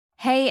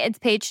Hey, it's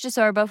Paige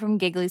DeSorbo from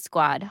Giggly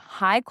Squad.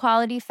 High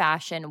quality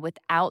fashion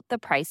without the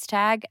price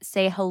tag.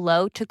 Say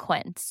hello to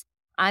Quince.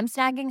 I'm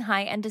snagging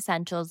high-end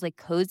essentials like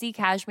cozy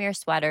cashmere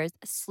sweaters,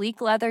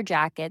 sleek leather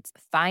jackets,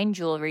 fine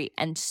jewelry,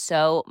 and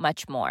so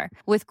much more.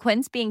 With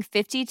Quince being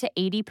 50 to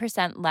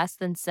 80% less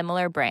than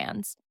similar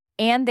brands.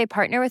 And they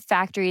partner with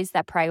factories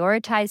that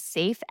prioritize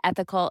safe,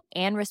 ethical,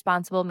 and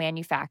responsible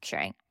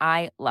manufacturing.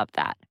 I love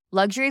that.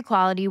 Luxury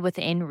quality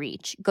within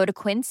reach. Go to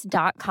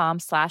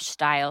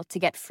quince.com/style to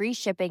get free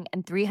shipping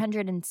and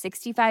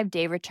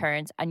 365-day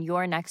returns on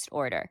your next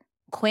order.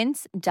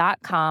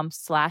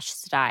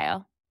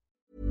 Quince.com/style.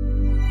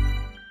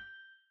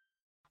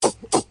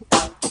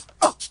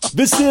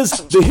 This is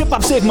the Hip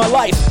Hop Saved My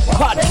Life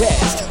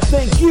podcast.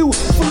 Thank you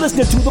for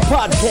listening to the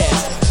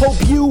podcast.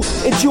 Hope you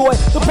enjoy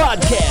the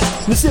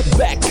podcast. Now sit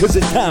back, because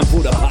it's time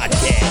for the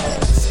podcast.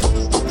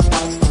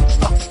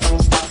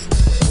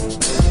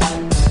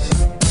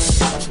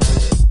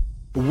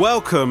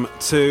 Welcome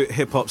to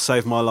Hip Hop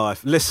Saved My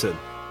Life. Listen,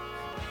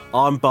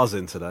 I'm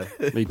buzzing today.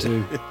 Me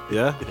too.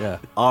 Yeah? Yeah.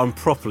 I'm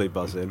properly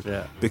buzzing.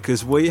 Yeah.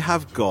 Because we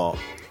have got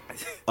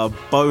a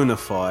bona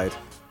fide,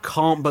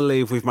 can't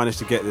believe we've managed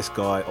to get this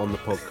guy on the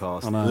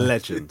podcast,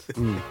 legend.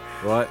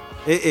 Right?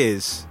 It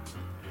is.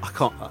 I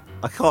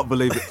can't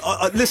believe it.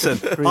 Listen,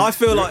 I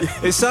feel like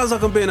it sounds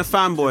like I'm being a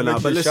fanboy now,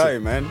 but listen, show,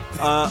 man.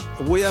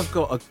 We have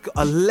got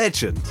a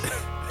legend,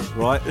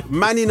 right?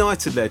 Man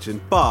United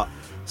legend, but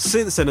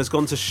since then has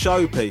gone to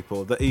show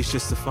people that he's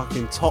just a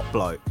fucking top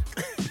bloke.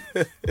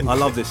 I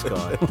love this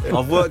guy.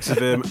 I've worked with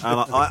him, and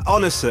I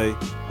honestly,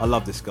 I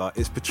love this guy.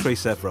 It's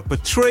Patrice Evra.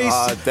 Patrice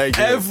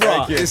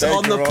Evra is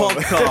on the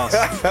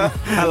podcast.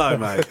 Hello,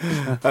 mate.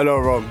 Hello,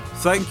 Rob.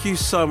 Thank you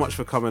so much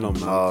for coming on,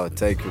 man. Oh,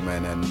 thank you,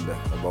 man. And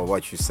about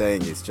what you're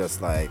saying is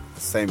just like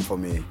the same for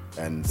me.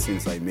 And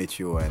since I met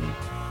you, and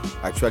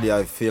actually,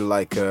 I feel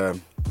like a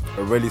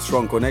really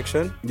strong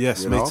connection.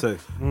 Yes, me too.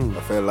 I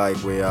feel like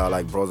we are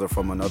like brothers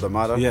from another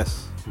mother.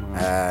 Yes.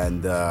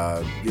 And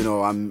you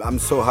know, I'm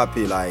so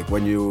happy like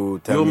when you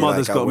tell your me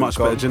mother's like, got much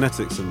better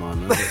genetics than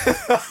mine.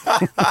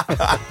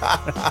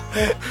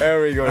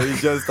 There we go. He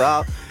just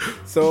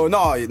so no,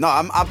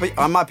 I'm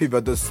happy,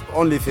 but the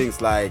only things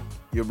like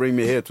you bring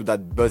me here to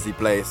that busy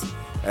place.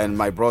 And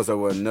my brother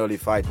were nearly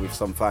fight with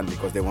some fan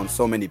because they want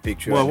so many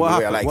pictures. Well, and what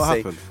we happened? were like What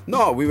saying, happened?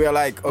 No, we were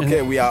like,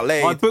 okay, we are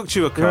late. I booked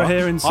you a car. You're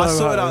here in Soho. I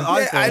sorted out.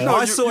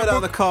 I sorted out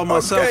the car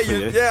myself for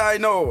you. Yeah, I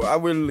know. I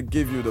will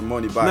give you the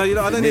money back. No, I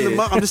don't need the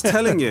money. I'm just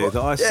telling you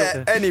that I.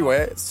 Yeah.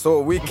 Anyway, so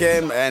we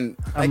came and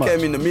I came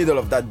in the middle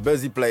of that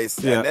busy place,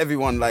 and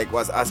everyone like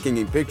was asking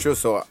in pictures.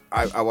 So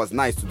I was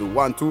nice to do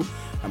 1, 2.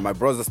 And my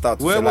brother started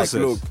to Where say, was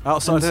like, it? look.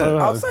 Outside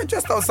here?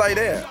 Just outside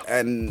there.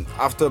 And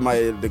after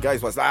the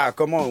guys was,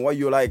 come on, what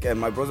you like? And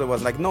my brother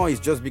was like, no, it's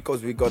just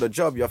because we got a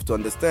job, you have to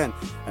understand.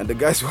 And the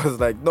guys was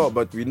like, no,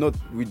 but we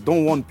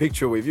don't want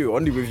picture with you,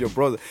 only with your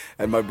brother.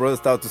 And my brother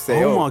started to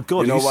say, oh my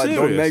God, you know what,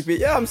 serious? don't make me.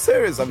 Yeah, I'm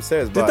serious.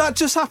 Did that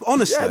just happen?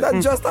 Honestly? Yeah,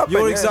 that just happened.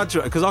 You're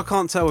exaggerating, because I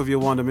can't tell if you're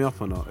winding me up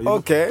or not.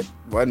 Okay,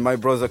 when my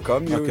brother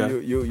come,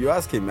 you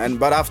ask him.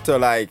 But after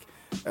like,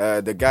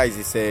 the guys,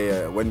 he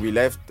say, when we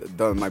left,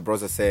 my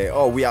brother say,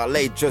 oh, we are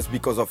late just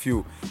because of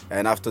you.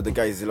 And after the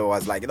guys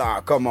was like, nah,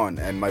 come on.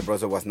 And my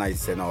brother was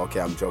nice, saying, no, okay,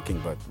 I'm joking,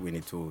 but we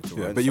need to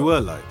run. But you were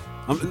late.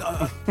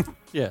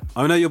 Yeah.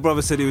 I know your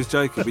brother said he was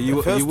joking, but you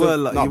were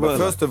late. No, but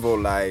first of all,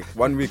 like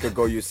 1 week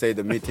ago, you say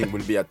the meeting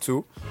will be at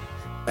 2.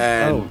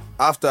 And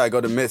after I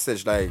got a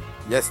message like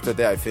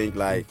yesterday, I think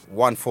like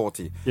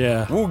 1:40.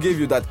 Yeah. Who gave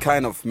you that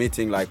kind of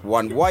meeting? Like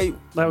why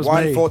That was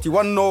 1:40?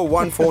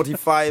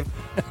 1:45,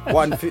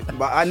 1:50.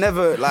 But I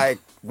never like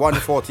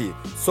 1:40.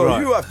 So Right.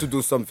 you have to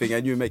do something,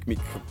 and you make me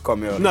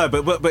come here. No,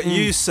 but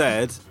you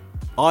said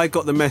I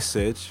got the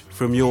message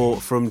from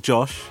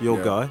Josh,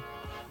 your guy.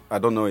 I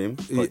don't know him.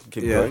 But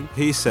keep going.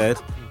 He said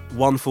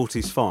 1:40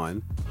 is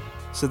fine.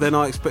 So then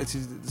I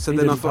expected. So He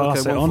then I didn't thought,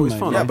 pass okay, it 1:40 is on,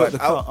 fine. mate. I Yeah, booked but the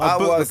car. I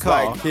booked was the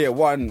car. like here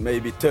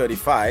maybe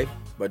 35.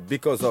 But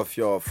because of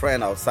your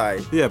friend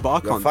outside, Yeah, but I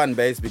your can't- fan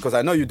base, because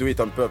I know you do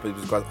it on purpose,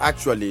 because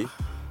actually,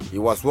 he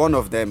was one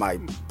of them, I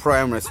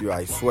promise you,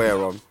 I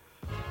swear on.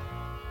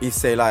 He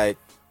say like,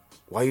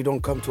 why you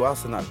don't come to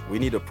Arsenal? We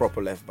need a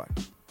proper left back.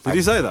 Did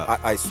he say that?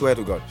 I swear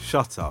to God.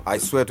 Shut up. I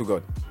swear to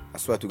God. I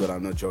swear to God,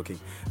 I'm not joking.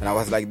 And I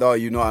was like, no,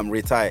 you know I'm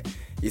retired.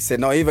 He said,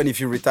 no, even if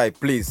you retire,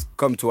 please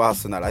come to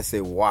Arsenal. I say,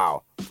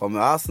 wow. From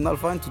an Arsenal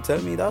fan to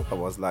tell me that, I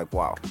was like,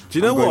 wow. Do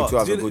you know I'm what?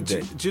 going to have a good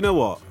day. Do you know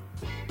what?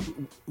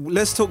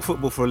 Let's talk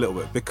football for a little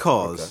bit,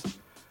 because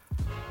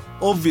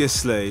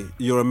obviously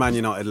you're a Man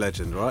United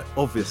legend, right?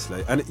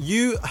 Obviously. And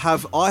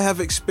I have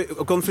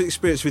gone through the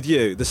experience with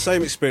you, the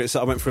same experience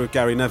that I went through with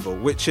Gary Neville,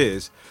 which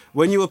is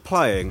when you were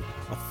playing,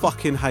 I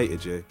fucking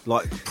hated you.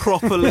 Like,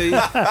 properly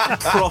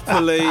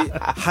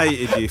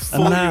hated you.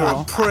 Thought you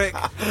were a prick.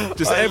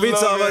 Just every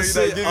time I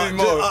see Give me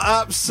more.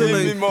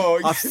 absolutely, Give me more.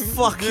 I Give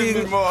fucking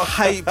me more.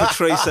 hate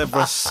Patrice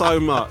Evra so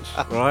much,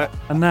 right?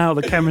 And now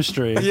the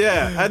chemistry.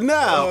 Yeah, and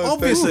now, Oh,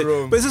 obviously, thanks,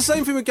 Rom. but it's the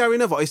same thing with Gary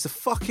Neville. I used to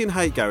fucking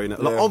hate Gary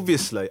Neville. Like, Yeah.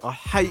 obviously, I I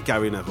hate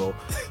Gary Neville,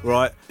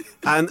 right?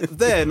 And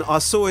then I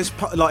saw his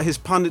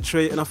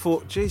punditry, and I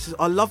thought, Jesus,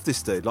 I love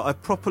this dude. Like, I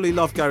properly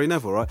love Gary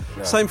Neville, right?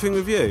 Yeah. Same thing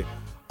with you.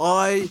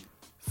 I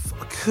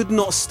could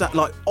not stand,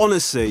 like,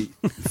 honestly,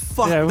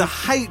 fuck the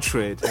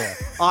hatred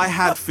I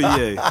had for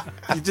you.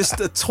 You're just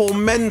a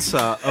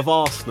tormentor of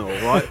Arsenal,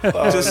 right?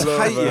 Just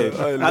hate you.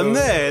 And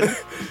then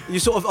I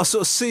sort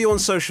of see you on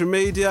social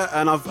media,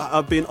 and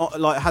I've been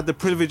like had the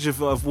privilege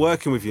of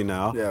working with you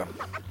now. Yeah.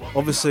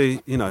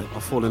 Obviously, you know,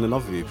 I've fallen in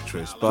love with you,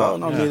 Patrice. But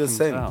No, me the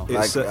same.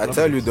 It's, Like, I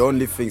tell you, the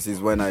only things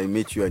is when I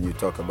meet you and you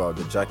talk about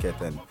the jacket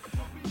and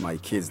my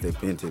kids, they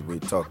painted. We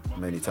talked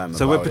many times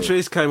so about when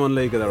Patrice came on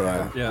League of Their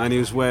Own, Yeah. and he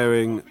was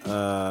wearing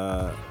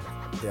Yeah.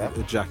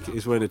 a jacket. He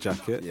was wearing a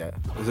jacket. Yeah.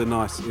 It was a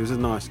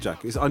nice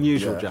jacket. It's an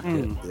unusual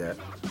jacket. Yeah.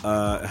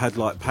 It had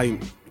like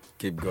paint.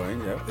 Keep going,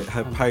 yeah. It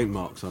had paint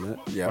marks on it.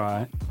 Yeah.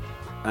 Right.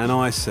 And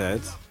I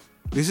said,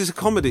 this is a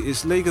comedy.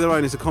 It's League of Their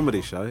Own is a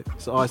comedy show.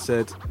 So I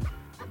said,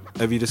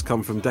 have you just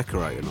come from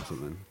decorating or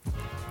something?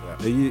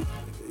 Yeah. Are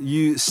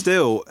you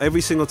still,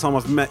 every single time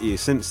I've met you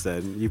since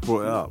then, you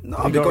brought it up. No,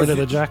 He got rid of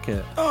the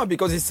jacket. No,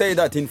 because he said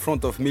that in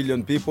front of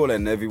million people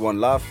and everyone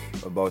laughed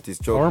about his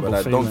joke. Horrible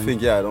but I don't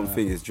feeling.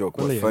 think his joke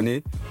was Brilliant.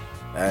 funny.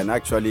 And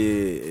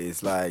actually,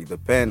 it's like the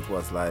paint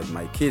was like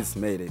my kids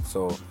made it.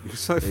 So You're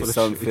so full it's of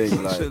something shit.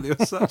 like.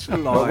 You're such a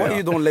liar. But why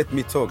you don't let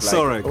me talk? Like,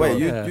 Sorry, go wait, on.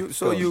 you, Yeah. you,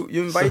 so Go on.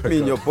 you invite Sorry, me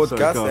in go your on.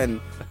 Sorry, podcast, go on.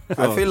 and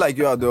Go I on. feel like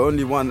you are the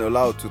only one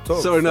allowed to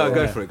talk. Sorry, no, so,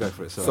 go for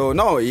it. Sorry. So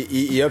no,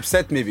 he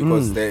upset me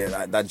because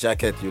that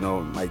jacket, you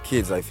know, my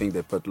kids, I think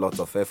they put lots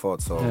of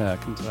effort. So Yeah, I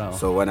can tell.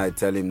 so when I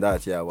tell him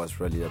that, I was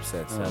really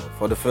upset. So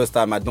for the first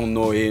time, I don't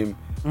know him.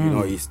 You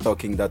know, he's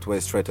talking that way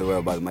straight away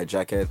about my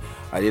jacket.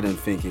 I didn't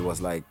think he was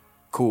like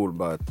cool,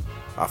 but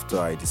after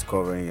I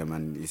discovering him,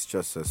 and he's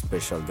just a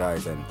special guy.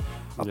 And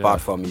apart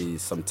from he,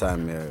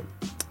 sometimes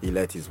he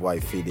let his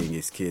wife feeding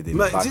his kid in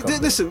Mate, the back of the-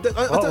 listen.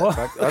 What?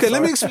 Okay,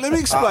 let me explain.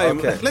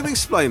 okay. Let me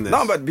explain this.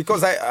 No, but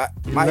because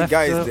my left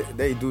guys, the-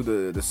 they do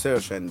the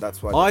search, and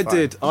that's why I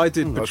they find.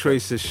 did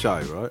Patrice's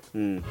show, right?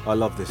 I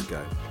love this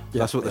game.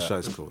 That's what the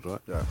show's called, right?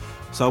 Yeah.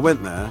 So I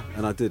went there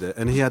and I did it,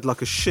 and he had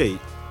like a sheet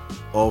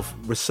of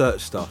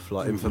research stuff,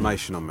 like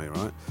information on me,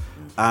 right?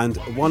 And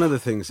one of the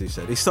things he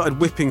said, he started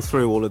whipping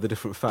through all of the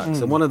different facts,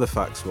 and one of the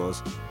facts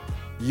was,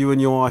 you and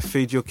your wife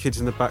feed your kids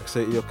in the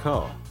backseat of your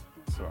car.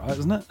 That's all right,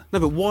 isn't it? No,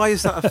 but why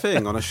is that a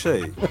thing on a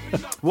sheet?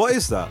 What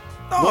is that?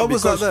 Why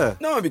was that there?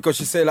 No, because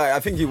she said like I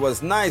think he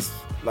was nice.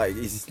 Like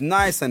he's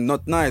nice and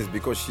not nice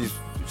because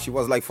she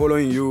was like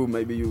following you.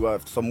 Maybe you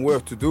have some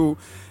work to do,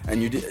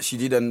 and she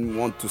didn't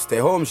want to stay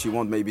home. She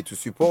want maybe to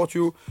support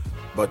you,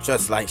 but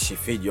just like she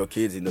feed your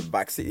kids in the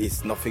backseat,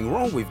 it's nothing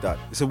wrong with that.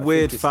 It's a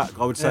weird think it's- fact.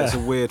 I would say it's a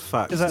weird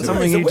fact. Is that to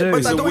something me. you do? But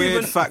It's I a don't weird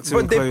even- fact to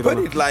But they include put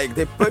on- it like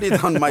they put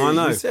it on my. I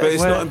know, research. but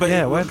it's Where- not. But,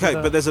 yeah, where okay, did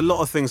that- but there's a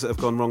lot of things that have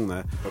gone wrong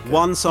there.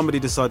 One, somebody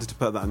decided to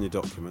put that on your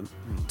document.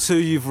 Two,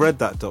 you've read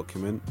that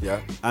document. Yeah.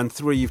 And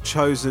three, you've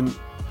chosen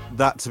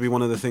that to be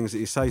one of the things that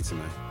you say to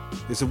me.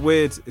 It's a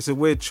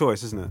weird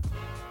choice, isn't it?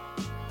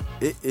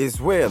 It is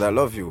weird. I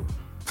love you.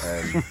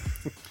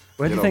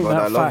 Where do you know, think but I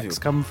that love facts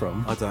you. come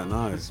from? I don't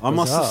know. I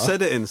must have bizarre.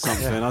 said it in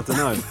something. I don't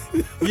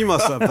know. You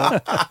must have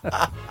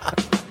that.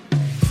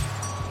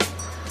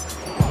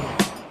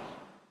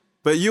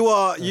 But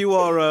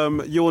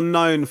you're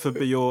known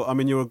for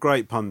you're a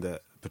great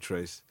pundit,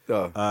 Patrice.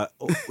 Yeah.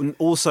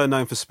 Also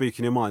known for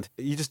speaking your mind.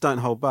 You just don't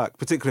hold back,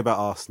 particularly about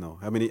Arsenal.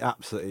 I mean, he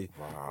absolutely.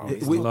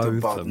 It's we- not loathe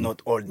about them.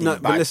 not holding No,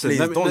 but back. listen, Please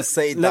let me- don't let-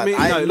 say let that.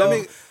 me- no, let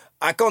me-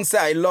 I can't say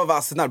I love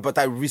Arsenal, but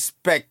I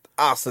respect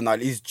Arsenal.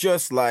 It's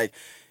just like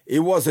it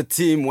was a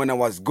team when I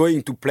was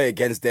going to play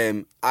against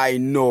them. I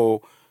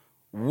know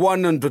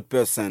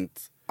 100%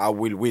 I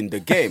will win the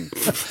game.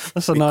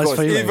 That's a nice Because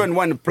feeling. even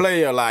when a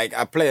player like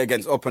I play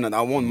against opponent,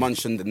 I won't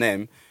mention the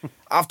name.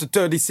 After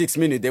 36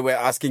 minutes, they were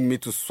asking me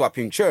to swap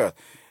in shirt.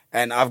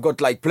 And I've got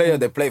like player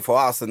that play for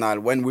Arsenal.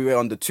 When we were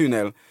on the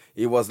tunnel,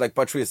 it was like,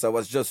 Patrice, I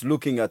was just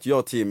looking at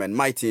your team and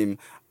my team.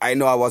 I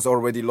know I was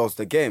already lost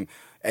the game.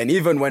 And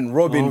even when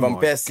Robin Oh van my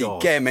Persie God.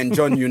 came and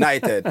joined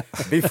United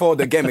before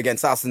the game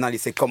against Arsenal, he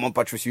said, come on,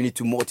 Patrice, you need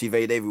to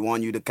motivate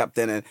everyone. You're the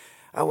captain. And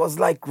I was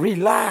like,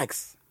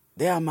 relax.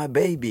 They are my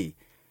baby.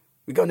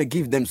 We're going to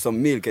give them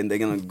some milk and they're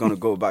going to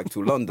go back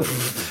to London.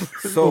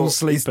 So All it's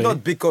sleepy.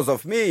 not because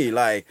of me.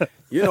 Like,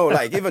 you know,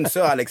 like even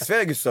Sir Alex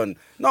Ferguson.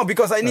 No,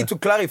 because I need to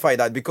clarify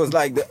that because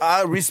like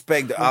I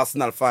respect the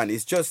Arsenal fan.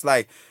 It's just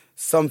like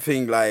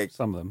something like...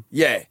 Some of them.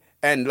 Yeah.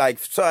 And like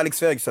Sir Alex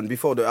Ferguson,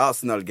 before the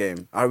Arsenal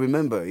game, I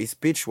remember his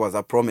speech was,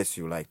 I promise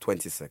you, like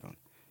 20 seconds.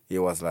 He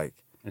was like,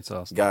 It's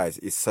Arsenal. guys,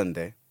 it's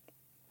Sunday.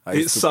 I It's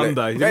used to play-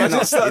 Sunday. Yeah, Imagine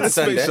no, starting it's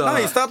the speech Sunday. like No,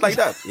 that. he start like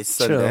that. It's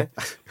Sunday.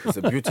 It's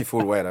a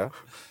beautiful weather.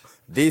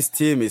 This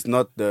team is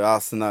not the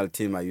Arsenal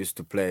team I used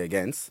to play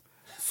against.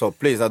 So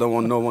please, I don't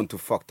want no one to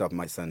fuck up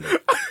my Sunday.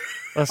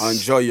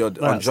 Enjoy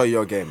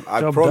your game.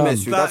 I Job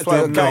promise done. you. That's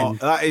why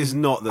That is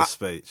not the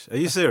speech. Are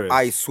you serious?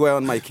 I swear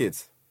on my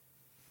kids.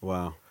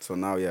 Wow. So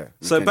now, yeah.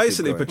 we So can keep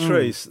basically, going.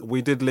 Patrice,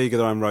 we did League of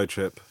Their Own road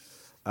trip,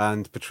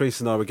 and Patrice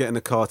and I were getting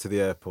a car to the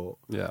airport.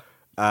 Yeah.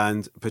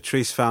 And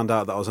Patrice found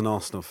out that I was an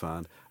Arsenal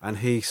fan, and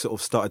he sort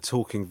of started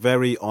talking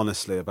very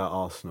honestly about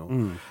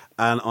Arsenal.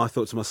 And I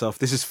thought to myself,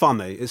 this is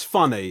funny. It's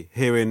funny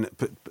hearing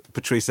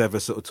Patrice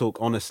Evra sort of talk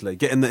honestly,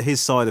 getting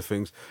his side of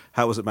things,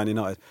 how it was at Man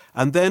United.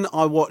 And then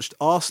I watched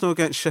Arsenal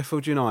against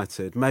Sheffield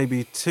United,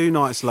 maybe 2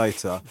 nights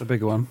later. The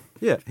bigger one.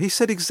 Yeah, he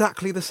said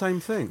exactly the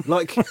same thing.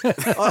 Like, so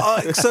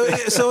I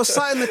was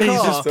sat in the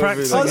car. just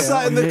practicing I was it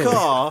sat in the on you.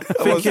 car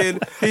thinking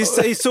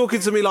he's talking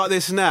to me like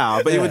this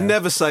now, but he would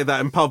never say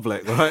that in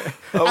public, right?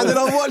 And then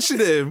I'm watching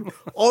him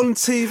on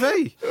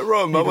TV.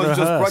 Rom, I was just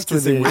rehearsed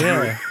practicing with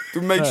with you, you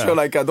to make sure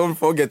like I don't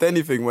forget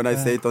anything when I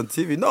say it on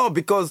TV. No,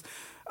 because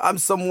I'm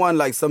someone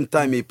like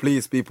sometimes he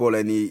please people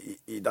and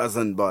he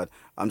doesn't, but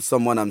I'm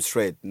someone I'm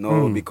straight.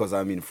 No, because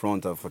I'm in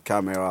front of a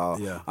camera.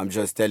 Yeah. I'm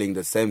just telling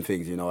the same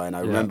things, you know. And I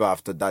remember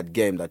after that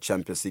game, that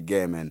Champions League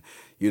game, and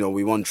you know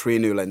we won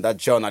 3-0, and that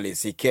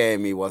journalist he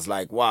came, he was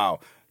like, "Wow,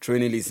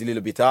 3-0 is a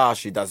little bit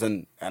harsh. He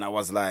doesn't." And I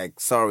was like,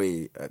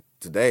 "Sorry."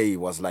 Today it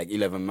was like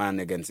 11 men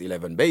against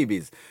 11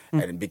 babies,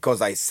 and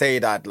because I say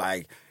that,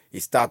 like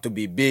it start to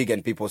be big,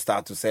 and people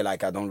start to say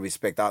like I don't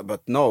respect that,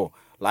 but no,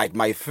 like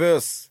my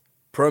first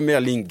Premier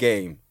League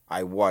game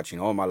I watched in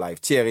all my life,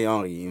 Thierry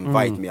Henry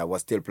invited me. I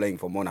was still playing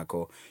for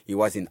Monaco. He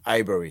was in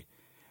Highbury,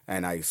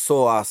 and I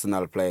saw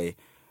Arsenal play,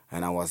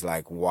 and I was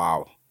like,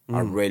 wow, I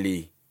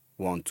really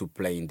want to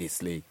play in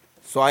this league.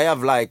 So I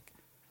have like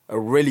a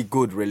really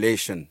good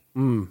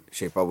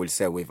relationship, I will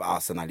say, with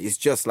Arsenal. It's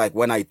just like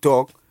when I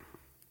talk,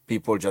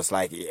 people just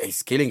like,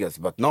 he's killing us.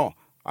 But no,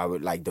 I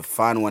would like the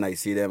fan when I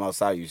see them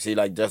outside. You see,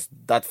 like just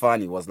that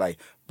fan, he was like,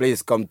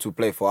 please come to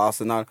play for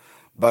Arsenal.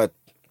 But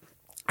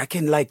I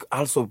can like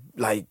also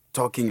like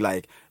talking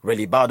like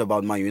really bad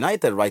about Man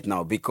United right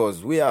now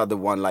because we are the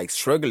one like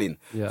struggling.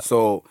 Yeah.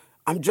 So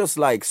I'm just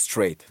like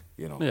straight,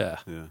 you know. Yeah.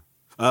 Yeah.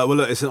 Well,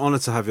 look, it's an honour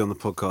to have you on the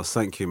podcast.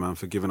 Thank you, man,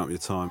 for giving up your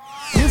time.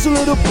 Here's a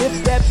little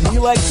bit that we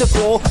like to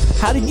call,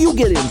 how did you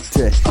get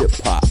into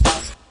hip-hop?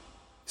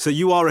 So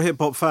you are a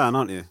hip-hop fan,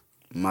 aren't you?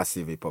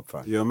 Massive hip-hop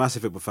fan. You're a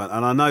massive hip-hop fan.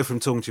 And I know from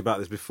talking to you about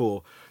this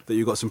before that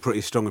you've got some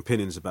pretty strong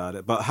opinions about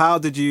it. But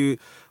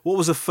what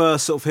was the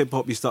first sort of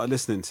hip-hop you started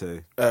listening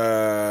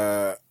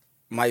to?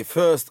 My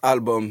first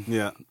album,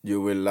 Yeah.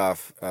 you will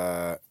laugh.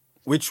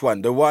 Which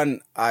one? The one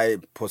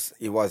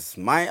it was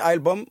my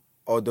album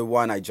or the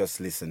one I just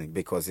listening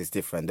because it's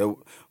different.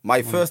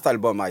 My first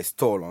album I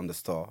stole on the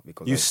store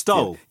because You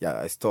stole?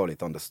 I stole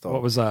it on the store.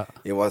 What was that?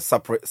 It was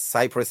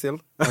Cypress Hill.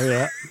 Oh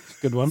yeah,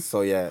 good one.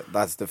 So yeah,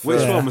 that's the Which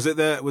first.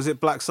 one? Was it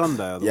Black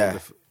Sunday? Or the Yeah.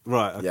 one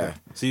right, okay. Yeah.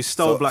 So you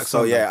stole Black So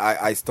Sunday? yeah,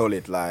 I stole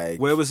it like.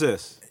 Where was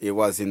this? It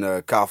was in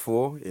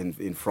Carrefour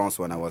in France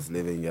when I was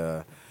living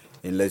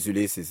in Les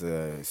Ulis, is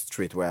a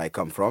street where I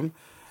come from.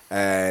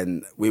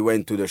 And we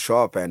went to the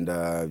shop and,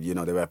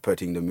 they were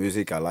putting the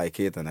music. I like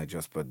it. And I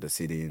just put the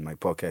CD in my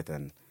pocket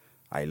and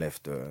I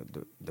left the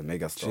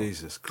mega store.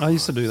 Jesus Christ. I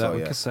used to do that So, with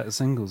yeah. cassette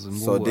singles and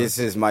So this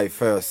is my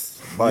first.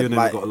 You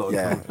never got a lot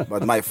of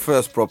but my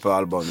first proper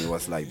album, it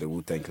was like the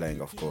Wu-Tang Clan,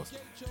 of course.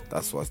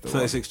 That was the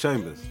 36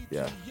 Chambers. one.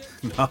 Yeah.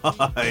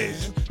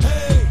 Nice.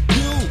 Hey,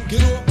 you,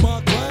 get off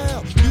my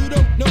ground. You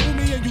don't know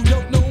me and you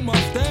don't know my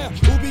style.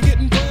 Who be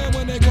getting grand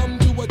when they come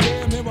to a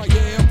jam? Here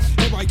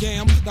I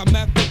am, the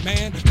method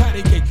man.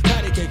 Patty cake,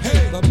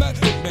 hey, the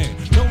method man.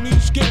 No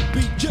need skip,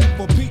 beat Jeff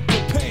or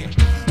Peter Pan.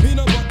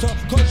 Peanut butter,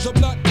 cause I'm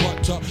not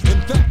butter.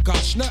 In fact, I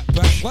snap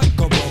back like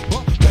a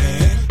rubber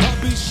band.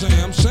 I be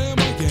Sam I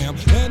am.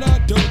 And I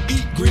don't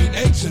eat green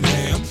eggs and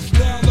ham.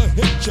 Now the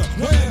hit ya,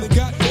 when they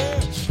got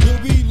there,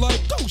 you'll be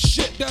like, oh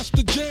shit, that's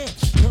the jam.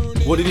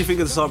 What did you think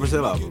of the Cypress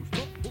Hill album?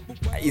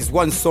 It's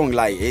one song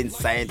like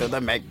Inside to the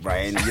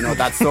McBrain, you know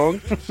that song?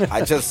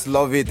 I just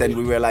love it, and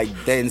we were like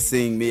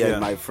dancing, me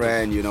and my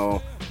friend,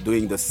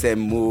 doing the same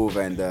move,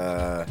 and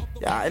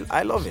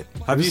I love it.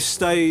 Have you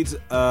stayed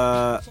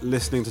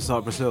listening to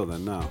Cypress Hill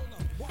then now?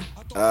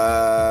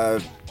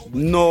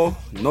 No,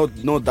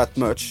 not that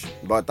much,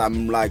 but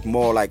I'm like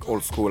more like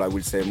old school, I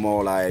will say,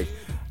 more like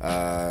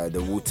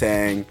the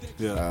Wu-Tang,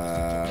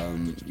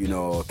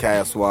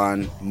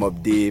 KS1,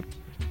 Mobb Deep,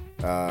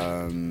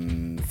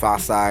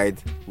 Farside,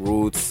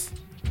 Roots.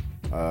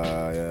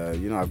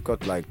 I've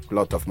got like a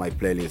lot of my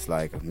playlists,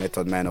 like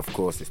Method Man, of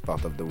course, is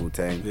part of the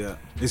Wu-Tang. Yeah.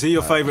 Is he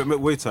your favourite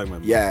Wu-Tang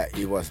member? Yeah,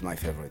 he was my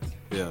favorite.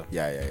 Yeah.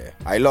 Yeah.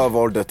 I love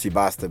Old Dirty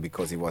Bastard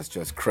because he was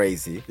just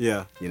crazy.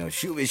 Yeah.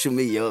 Shoot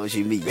me, yo,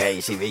 shoot me, yeah,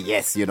 shoot me,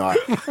 yes.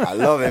 I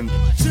love him.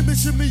 Shimmy,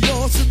 shimmy,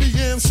 y'all, shimmy,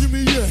 yeah,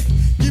 shimmy, yeah.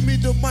 Give me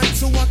the mic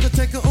so I can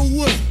take it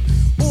away.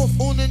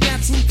 Off on the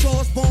natural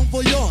charge, Bon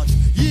Voyage.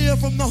 Yeah,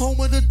 from the home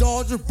of the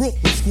Dodger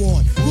Brooklyn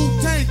squad.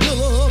 Wu-Tang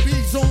killer,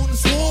 hubby's on the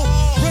swarm.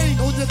 Rain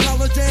on your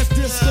college ass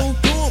disco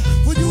dorm.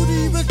 For you to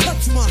even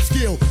touch my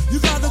skill, you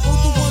gotta go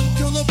to one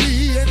killer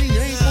B, and he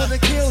ain't gonna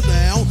kill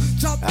now.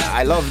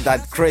 I love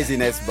that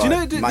craziness, but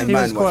my He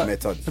man was quite-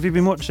 Method. Have you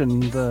been watching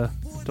the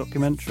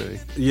documentary?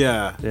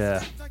 Yeah.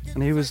 Yeah.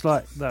 And he was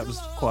like, that was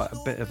quite a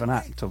bit of an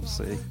act,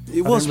 obviously.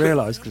 It was, I but- didn't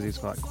realise because he's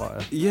quite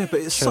a Yeah, but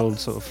it's chilled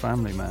sort of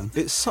family man.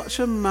 it's such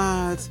a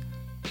mad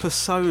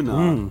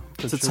persona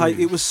to take.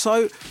 It was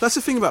so. That's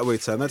the thing about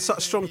Wu-Tang. They had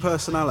such strong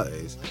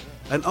personalities.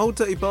 And Old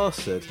Dirty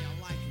Bastard,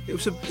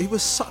 It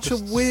was such a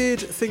weird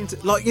thing to,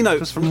 like, you know,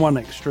 Just from one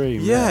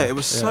extreme. yeah, it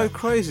was so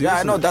crazy. Yeah, I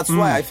wasn't know. it? That's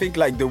why I think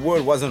like the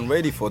world wasn't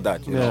ready for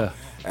that. You know. Yeah.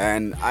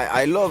 And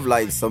I love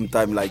like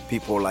sometimes like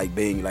people like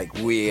being like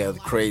weird,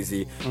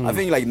 crazy. I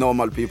think like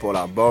normal people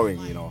are boring,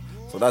 you know.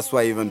 So that's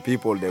why even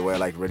people, they were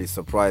like really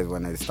surprised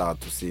when they start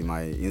to see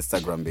my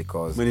Instagram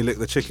because When he licked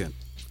the chicken.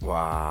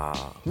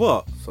 wow.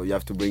 What? So you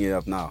have to bring it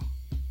up now.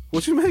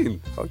 What do you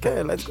mean?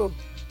 Okay, let's go.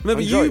 No,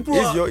 but Enjoy. you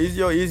brought up,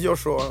 Is your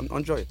show.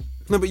 Enjoy it.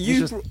 no, but you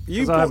just-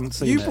 you 'cause I haven't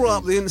seen it. brought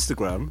up the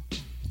Instagram,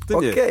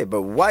 didn't you? Okay,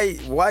 but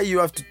why you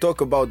have to talk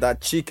about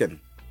that chicken?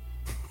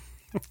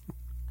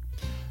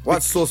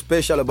 What's so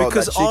special about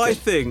Because that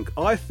chicken?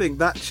 I think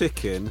that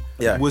chicken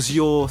Yeah. was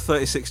your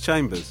 36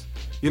 Chambers.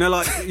 You know,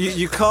 like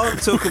you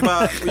can't talk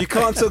about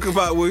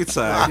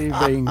Wu-Tang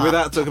Being-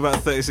 without talking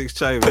about 36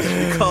 Chambers.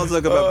 You can't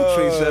talk about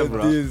Patrice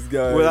these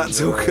guys, Evra without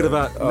talking man.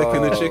 about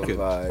licking the chicken.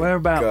 my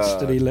Whereabouts God.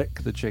 did he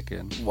lick the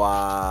chicken?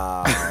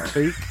 Wow.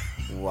 Beak?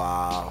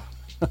 Wow.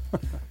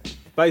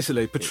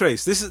 Basically,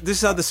 Patrice. This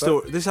is how the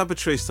story. This is how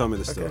Patrice told me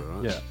the story,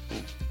 right? Yeah.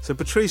 So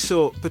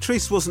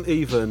Patrice wasn't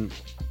even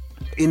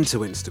into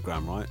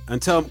Instagram, right?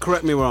 And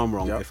correct me where I'm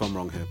wrong, Yep. if I'm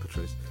wrong here,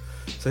 Patrice.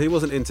 So he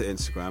wasn't into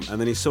Instagram, and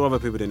then he saw other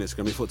people doing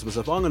Instagram. He thought to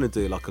himself, I'm going to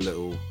do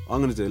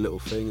a little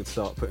thing and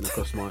start putting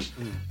across my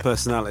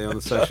personality on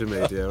the social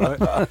media,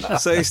 right?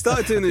 So he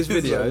started doing these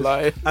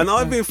videos, and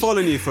I've been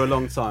following you for a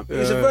long time.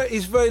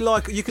 He's very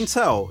like, you can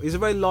tell he's a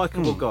very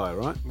likable guy,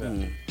 right?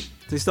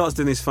 So he starts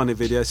doing these funny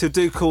videos. He'll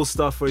do cool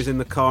stuff where he's in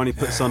the car and he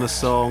puts on a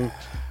song,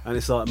 and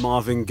it's like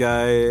Marvin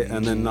Gaye,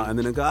 and then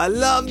he'll go, I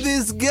love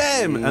this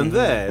game, and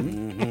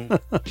then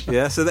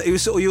yeah. So that you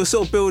were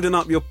sort of building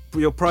up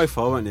your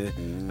profile, weren't you?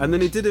 And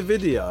then he did a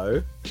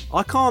video.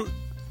 I don't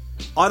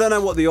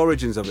know what the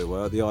origins of it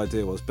were. The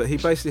idea was, but he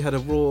basically had a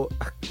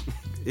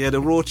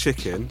raw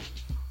chicken.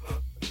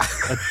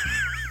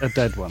 A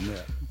dead one,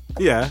 yeah.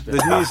 Yeah,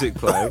 there's music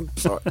playing.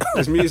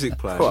 There's music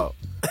playing. Wow.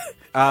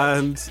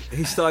 And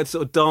he started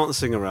sort of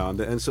dancing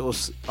around it and sort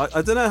of,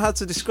 I don't know how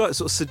to describe it,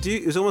 sort of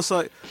it was almost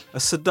like a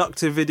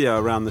seductive video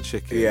around the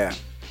chicken. Yeah.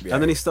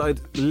 And then he started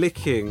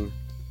licking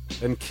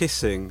and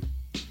kissing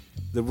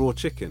the raw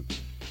chicken.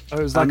 Oh,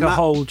 it was like And a that-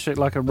 whole chick,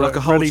 like a Like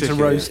a whole ready chicken,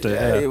 to roast it.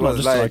 Yeah, it not was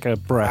just like a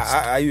breast.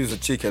 I use a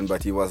chicken,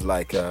 but it was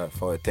like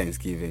for a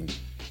Thanksgiving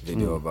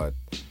video. But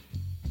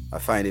I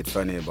find it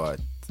funny. But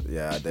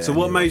yeah. So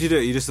what made you do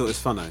it? You just thought it was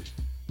funny?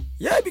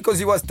 Yeah, because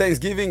it was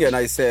Thanksgiving, and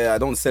I say I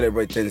don't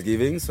celebrate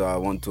Thanksgiving, so I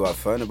want to have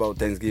fun about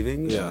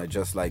Thanksgiving. Yeah. And I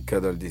just like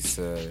cuddle this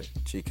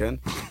chicken.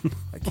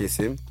 I kiss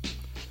him.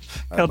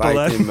 I Cuddle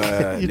bite him. him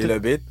a You little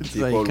did- bit. it's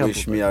like People cuddle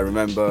wish me. I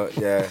remember.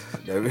 Yeah,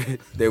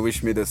 they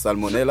wish me the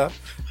salmonella.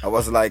 I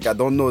was like, I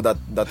don't know that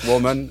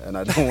woman, and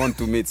I don't want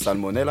to meet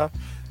salmonella.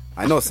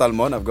 I know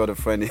Salmon. I've got a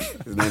friend.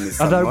 His name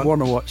is I Salmon. don't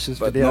want to watch this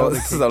But video. no,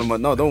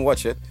 Salmon. No, don't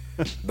watch it.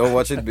 Don't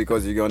watch it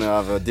because you're gonna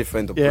have a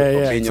different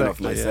opinion of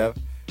exactly, myself,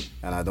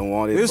 and I don't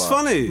want it. It was but-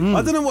 funny.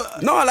 I don't know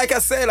what. No, like I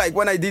say, like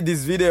when I did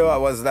this video, I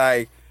was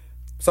like,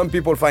 some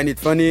people find it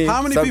funny.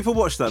 How many Some- people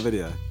watched that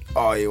video?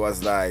 Oh, it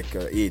was like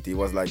it. It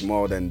was like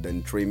more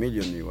than 3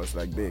 million. It was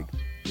like big.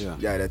 Yeah.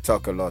 Yeah, they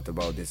talk a lot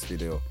about this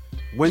video.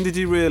 When did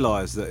you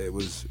realise that it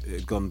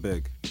had gone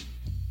big?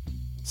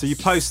 So you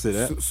posted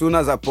it. Soon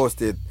as I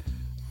posted,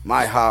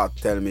 my heart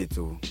tell me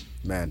to,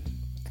 man,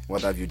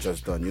 what have you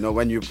just done? You know,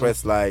 when you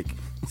press like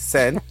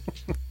send,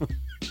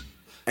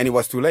 and it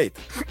was too late,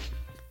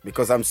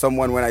 because I'm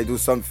someone when I do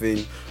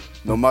something,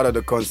 no matter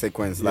the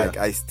consequence, like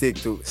I stick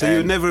to. So you would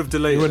and- never have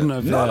deleted You wouldn't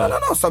it? have.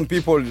 No. Some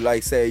people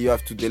like say you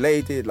have to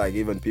delete it. Like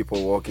even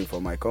people working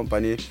for my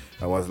company,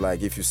 I was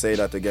like, if you say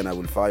that again, I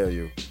will fire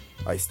you.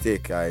 I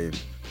stick. I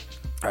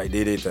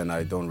did it, and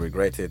I don't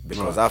regret it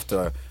because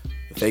after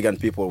the vegan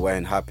people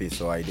weren't happy,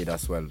 so I did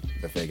as well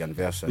the vegan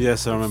version.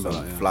 Yes, I remember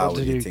Some that, yeah. flowers, What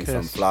did you eating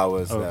some kiss?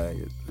 flowers, Oh.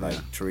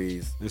 like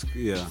trees,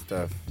 Yeah.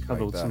 stuff.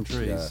 Cuddled like some that.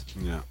 trees.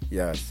 Yeah.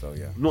 Yeah. So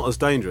yeah. Not as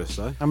dangerous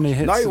though. How many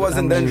hits? No, it how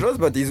wasn't many- dangerous,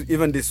 but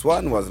even this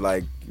one was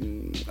like,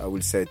 I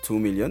would say 2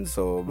 million.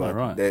 So, but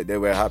right. they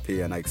were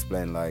happy, and I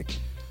explained like,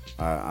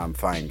 I'm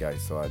fine,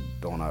 guys. So I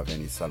don't have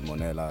any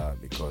salmonella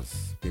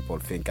because people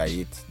think I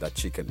eat that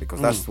chicken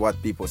because that's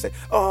what people say.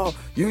 Oh,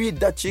 you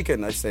eat that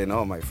chicken? I say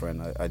no, my friend.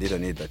 I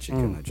didn't eat that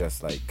chicken. I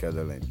just like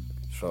cuddle and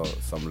show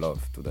some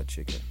love to that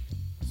chicken.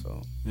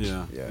 So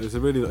Yeah. Yeah. It's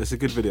a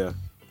good video.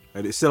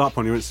 And it's still up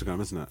on your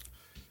Instagram, isn't it?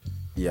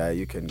 yeah,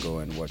 you can go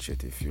and watch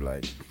it if you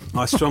like.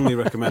 I strongly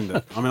recommend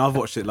it. I mean, I've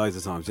watched it loads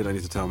of times. You don't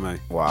need to tell me.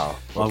 Wow,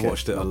 I've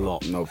watched it a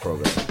lot. No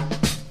problem.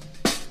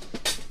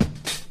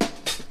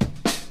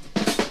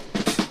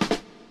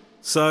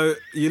 So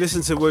you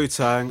listen to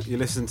Wu-Tang, you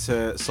listen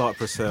to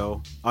Cypress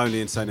Hill,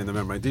 Only Insane in the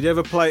Memory. Did you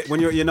ever play, when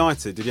you were at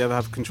United, did you ever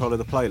have control of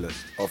the playlist?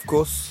 Of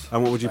course.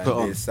 And what would you put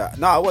on?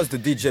 No, I was the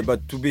DJ,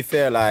 but to be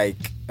fair, like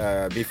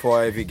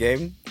before every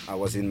game, I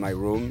was in my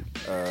room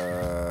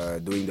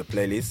doing the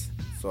playlist.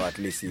 So at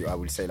least I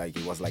would say like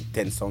it was like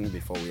 10 songs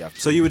before we have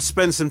to. So you would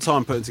spend some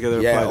time putting together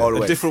a Yeah, playlist?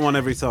 always. A different one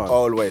every time?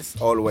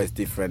 Always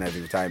different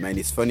every time. And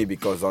it's funny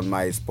because on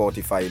my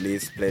Spotify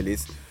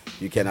playlist,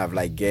 you can have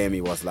like game.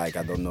 It was like,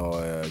 I don't know,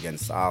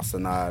 against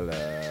Arsenal,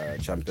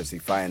 Champions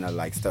League final,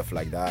 like stuff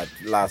like that.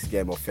 Last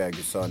game of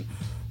Ferguson,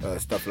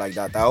 stuff like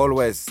that.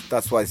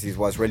 That's why it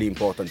was really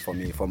important for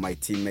me, for my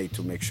teammate,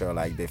 to make sure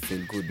like they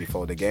feel good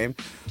before the game.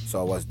 So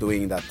I was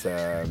doing that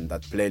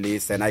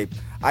playlist, and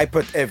I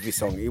put every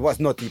song. It was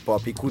not hip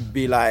hop. It could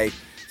be like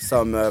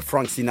some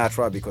Frank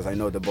Sinatra, because I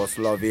know the boss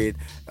love it.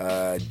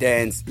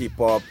 Dance, hip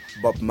hop,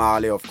 Bob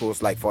Marley, of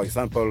course. Like for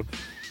example,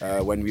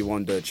 when we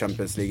won the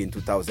Champions League in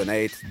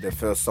 2008, the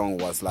first song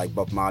was like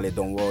Bob Marley,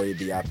 "Don't Worry,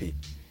 Be Happy."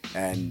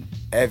 And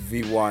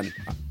everyone,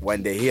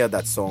 when they hear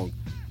that song,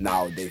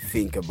 now they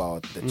think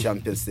about the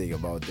Champions League,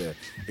 about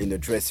in the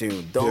dressing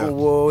room. Don't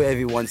worry,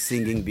 everyone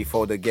singing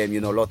before the game,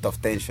 a lot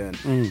of tension.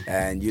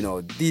 And,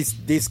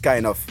 this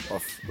kind of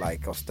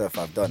stuff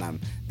I've done,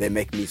 they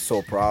make me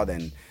so proud.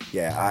 And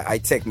yeah, I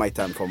take my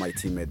time for my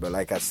teammate. But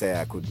like I say,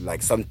 I could,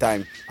 like,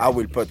 sometime I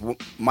will put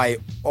my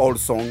old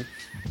song.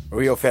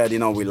 Rio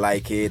Ferdinand will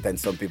like it, and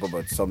some people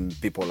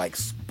like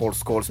Paul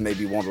Scholes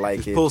maybe won't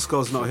like it. Paul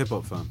Scholes not a hip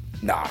hop fan?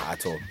 Nah,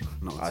 at all.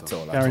 Not at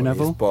all. Gary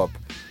Neville? It's pop.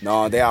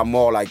 No, they are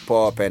more like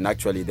pop, and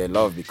actually they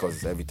love,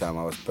 because every time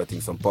I was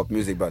putting some pop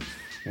music. But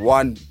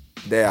one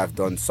day I've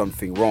done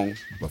something wrong,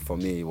 but for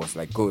me it was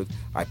like good.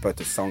 I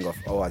put a song of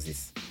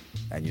Oasis,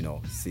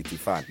 and City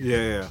fan.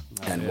 Yeah.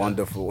 And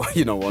Wonderful,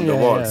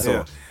 Wonderwall.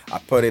 So I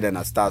put it and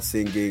I start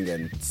singing,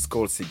 and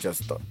Scholesy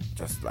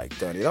just like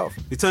turn it off.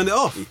 He turned it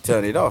off? He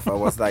turned it off. I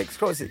was like,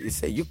 Scholesy, he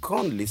said, you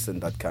can't listen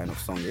that kind of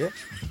song, yeah?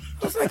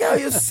 I was like, are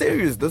you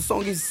serious? The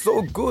song is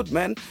so good,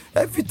 man.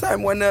 Every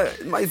time when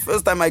my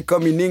first time I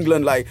come in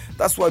England, like,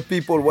 that's what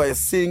people were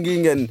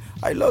singing, and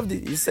I loved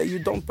it. He said, you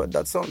don't put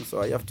that song,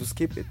 so I have to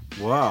skip it.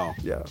 Wow.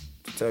 Yeah,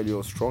 to tell you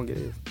how strong it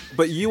is.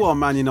 But you are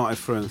Man United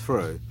through and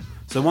through.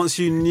 So once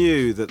you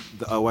knew that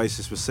the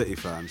Oasis were City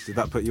fans, did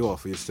that put you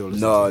off, or you still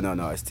listening?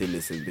 No, I still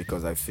listen,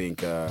 because I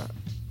think,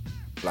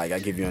 like, I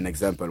give you an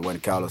example. When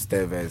Carlos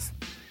Tevez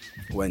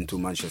went to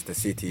Manchester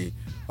City,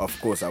 of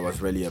course I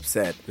was really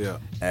upset. Yeah.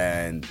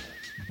 And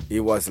it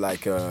was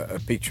like a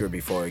picture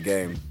before a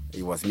game.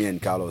 It was me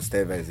and Carlos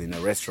Tevez in a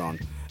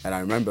restaurant. And I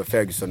remember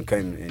Ferguson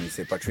came and he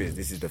said, Patrice,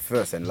 this is the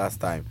first and last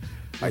time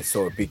I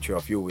saw a picture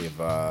of you with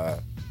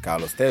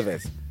Carlos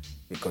Tevez,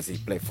 because he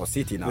played for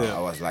City now. Yeah.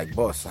 I was like,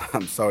 boss,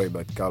 I'm sorry,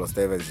 but Carlos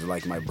Tevez is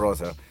like my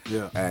brother.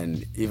 Yeah.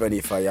 And even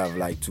if I have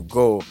like to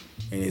go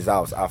in his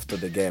house after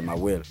the game, I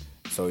will.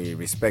 So he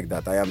respect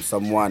that. I am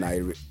someone,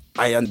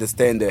 I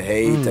understand the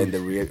hate and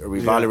the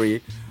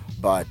rivalry,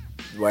 but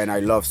when I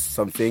love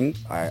something,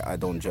 I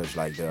don't judge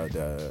like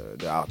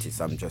the artist.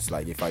 I'm just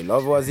like, if I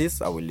love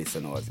Oasis, I will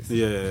listen to Oasis.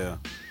 Yeah.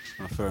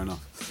 Oh, fair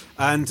enough.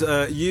 And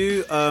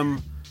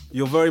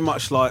you're very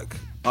much like,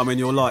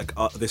 you're like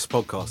this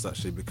podcast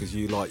actually, because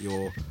you like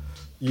your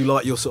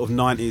sort of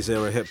 90s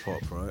era hip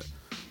hop, right?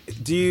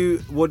 Do you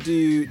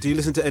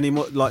listen to any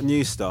more like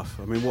new stuff?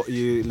 I mean, what are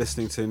you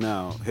listening to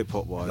now, hip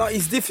hop wise? No,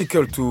 it's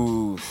difficult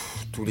to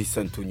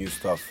listen to new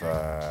stuff,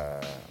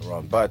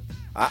 Ron. But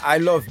I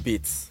love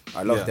beats.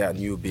 I love their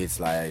new beats.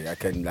 Like I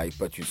can like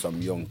put you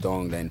some Young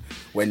Thug and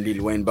when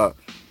Lil Wayne. But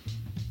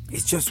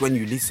it's just when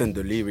you listen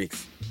to the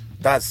lyrics,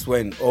 that's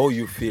when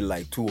you feel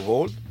like too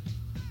old,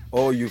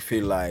 or you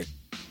feel like,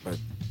 but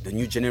the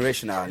new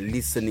generation are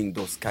listening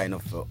those kind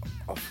of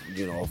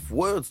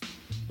words,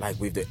 like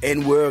with the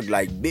N-word,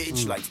 like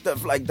bitch, like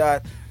stuff like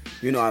that.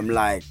 I'm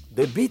like,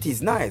 the beat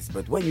is nice,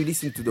 but when you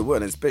listen to the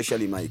word, and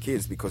especially my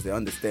kids, because they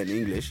understand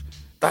English,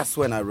 that's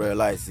when I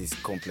realize it's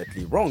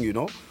completely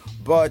wrong,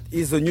 But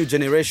it's a new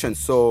generation,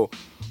 so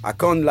I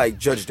can't like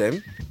judge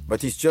them.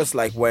 But it's just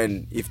like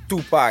if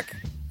Tupac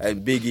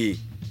and Biggie,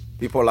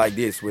 people like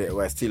this,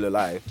 were still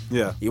alive,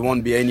 it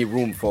won't be any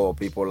room for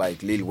people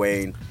like Lil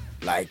Wayne,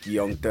 like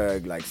Young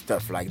Thug, like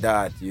stuff like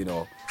that,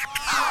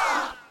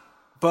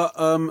 But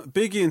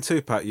Biggie and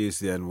Tupac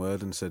used the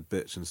N-word and said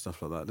bitch and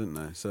stuff like that, didn't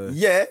they? So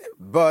yeah,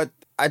 but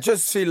I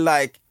just feel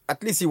like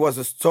at least it was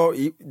a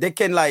story. They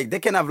can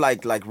have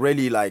like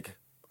really like,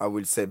 I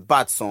would say,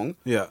 bad song.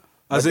 Yeah.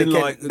 As in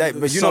but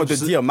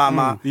the Dear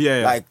Mama,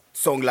 like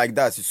song like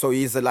that. So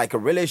he's like a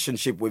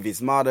relationship with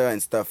his mother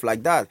and stuff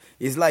like that.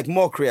 It's like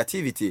more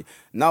creativity.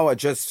 Now I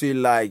just feel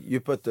like you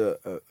put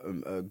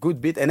a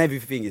good beat and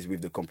everything is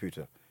with the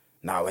computer.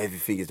 Now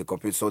everything is the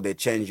computer, so they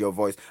change your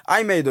voice.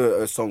 I made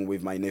a song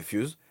with my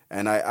nephews,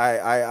 and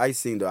I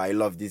sing the I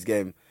Love This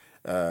Game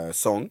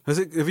song.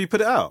 Have you put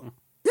it out?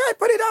 Yeah, I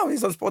put it out.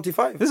 It's on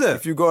Spotify. Is it?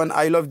 If you go on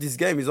I Love This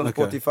Game, it's on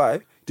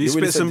Spotify. Do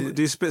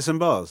you spit some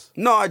bars?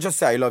 No, I just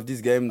say I love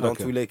this game. Don't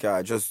you like?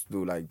 I just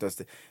do like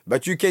dusty.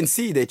 But you can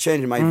see they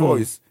change my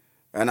voice,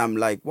 and I'm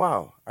like,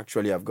 wow.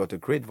 Actually, I've got a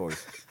great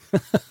voice.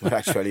 But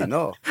actually,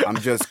 no. I'm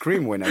just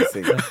scream when I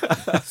sing.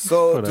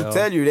 So to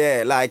tell you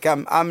there, like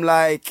I'm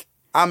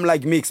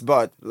like mixed,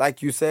 but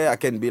like you say, I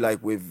can be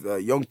like with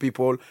young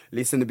people,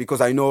 listen,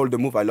 because I know all the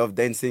move. I love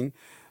dancing,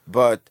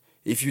 but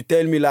if you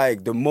tell me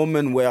like the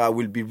moment where I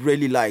will be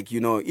really like,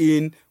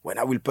 when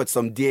I will put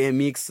some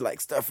DMX,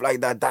 like stuff like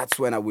that, that's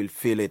when I will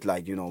feel it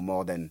like,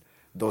 more than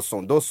those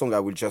songs. Those songs I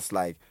will just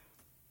like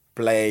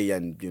play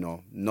and,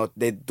 not,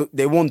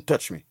 they won't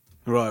touch me.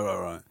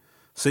 Right.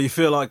 So you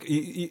feel like...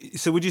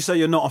 so would you say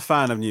you're not a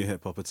fan of new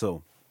hip-hop at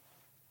all?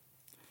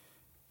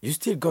 You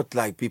still got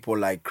like people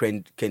like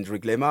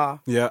Kendrick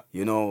Lamar,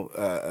 you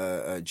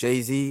know,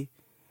 Jay-Z,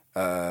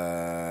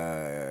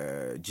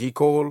 J.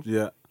 Cole.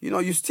 Yeah. You know,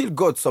 you still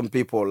got some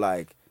people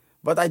like,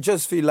 but I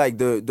just feel like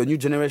the new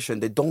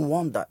generation, they don't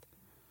want that.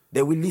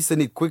 They will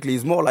listen it quickly.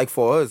 It's more like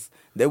for us,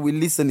 they will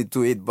listen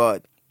to it,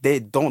 but they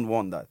don't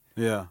want that.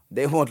 Yeah.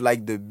 They want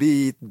like the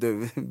beat,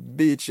 the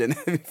beach and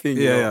everything.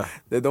 Yeah, you know? yeah.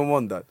 They don't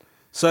want that.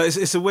 So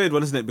it's a weird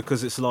one, isn't it?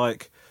 Because it's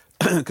like,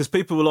 because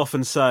people will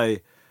often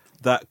say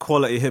that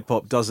quality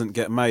hip-hop doesn't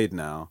get made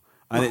now,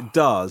 and it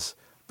does,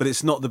 but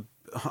it's not the...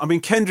 I mean,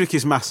 Kendrick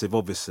is massive,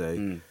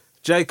 obviously.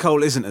 J.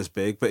 Cole isn't as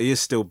big, but he is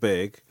still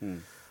big.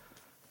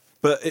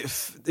 But it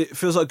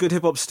feels like good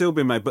hip-hop's still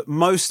being made, but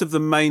most of the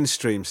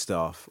mainstream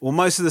stuff, or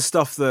most of the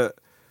stuff that...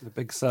 The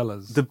big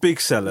sellers. The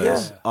big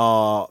sellers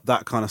are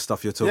that kind of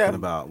stuff you're talking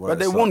about. But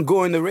they won't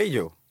go on the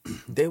radio.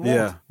 They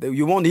won't.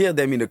 You won't hear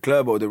them in the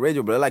club or the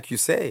radio, but like you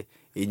say,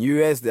 in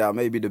US, they are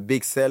maybe the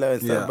big seller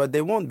and stuff, but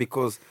they won't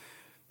because...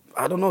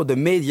 I don't know, the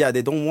media,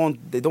 they don't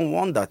want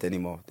that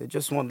anymore. They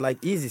just want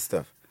like easy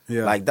stuff.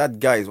 Yeah. Like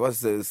that guy, what's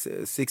the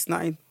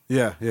 6ix9ine?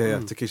 Yeah.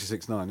 Tekashi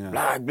 6ix9ine,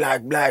 yeah.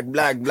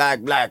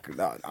 Black.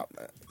 No,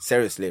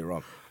 seriously,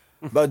 Rob.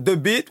 But the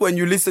beat, when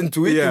you listen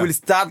to it, you will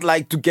start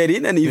like to get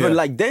in and even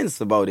like dance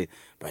about it.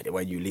 But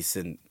when you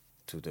listen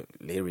to the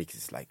lyrics,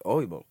 it's like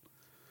horrible.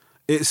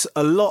 It's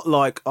a lot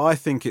like, I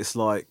think it's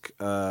like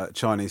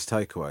Chinese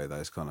takeaway,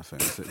 those kind of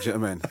things. Do you know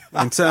what I mean?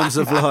 In terms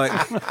of like,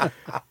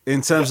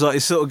 you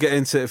sort of get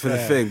into it for the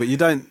thing, but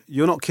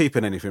you're not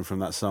keeping anything from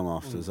that song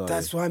afterwards, are you?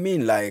 That's what I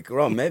mean. Like,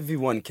 Rom,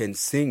 everyone can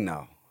sing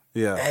now.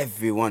 Yeah.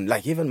 Everyone,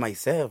 like even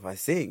myself, I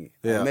sing.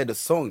 Yeah. I made a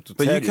song to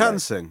But tell you can like,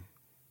 sing.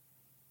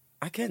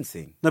 I can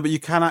sing. No, but you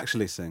can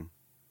actually sing.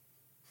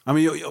 I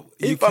mean, you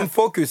if I'm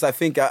focused, I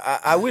think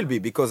I will be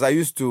because I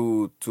used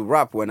to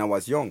rap when I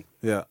was young.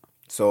 Yeah.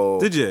 So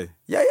did you?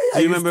 Yeah.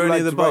 Do you remember any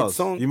of the bars?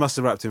 bars? You must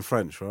have rapped in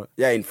French, right?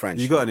 Yeah, in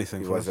French. You got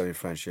anything? It was in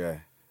French, yeah.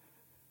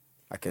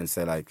 I can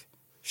say like,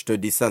 je te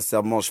dis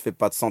sincèrement, je fais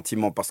pas de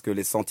sentiments parce que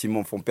les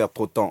sentiments font perdre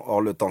trop de temps.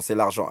 Or le temps c'est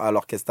l'argent.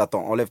 Alors qu'est-ce que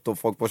t'attends? Enlève ton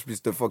froc, poche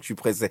plus de froc, je suis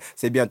pressé.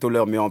 C'est bientôt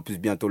l'heure, mais en plus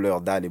bientôt l'heure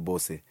d'aller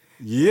bosser.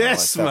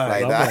 Yes, man.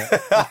 Like that.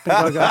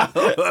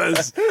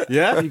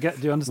 Yeah. Do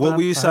you understand? What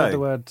were you I heard saying? the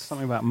word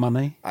something about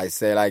money. I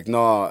say like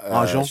no,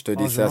 Argent. je te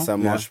dis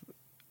sincèrement.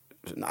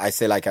 I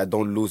say like I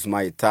don't lose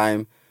my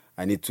time.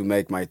 I need to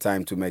make my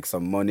time to make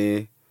some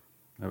money.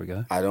 There we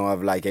go. I don't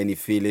have like any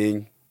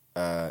feeling.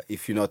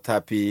 If you're not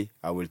happy,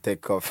 I will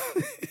take off.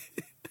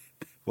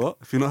 What?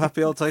 If you're not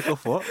happy, I'll take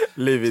off what?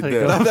 Leave it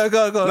there. No,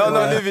 go on.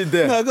 No, leave it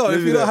there. No, go on.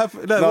 Leave If you're not happy,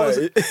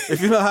 if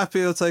you're not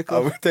happy, I'll take I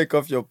off. will take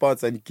off your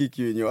pants and kick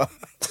you in your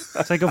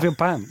ass. Take off your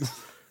pants.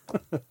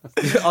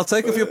 I'll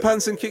take off your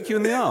pants and kick you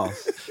in the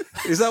arse.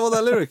 Is that what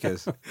that lyric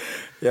is?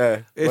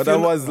 Yeah. If But I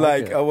you're was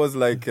like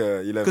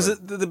 11. Because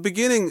at the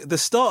beginning, the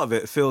start of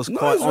it feels No,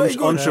 quite it's very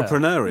good.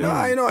 entrepreneurial. No,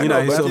 I know. You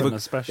know, he's but sort of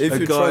especially if a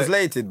you guy-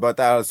 translate it, but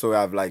I also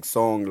have like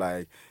song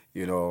like,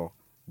 you know,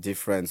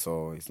 different.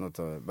 So it's not.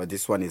 But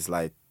this one is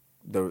like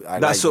I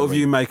That's like sort the of way-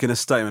 you making a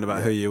statement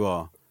about who you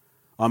are.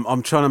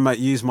 I'm trying to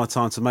use my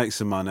time to make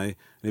some money.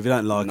 And if you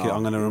don't like it,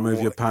 I'm going to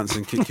remove your pants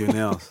and kick you in the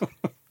ass.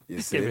 You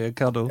Give me see? a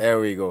cuddle. There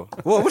we go.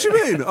 What do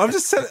you mean? I'm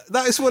just saying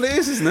that is what it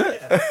is, isn't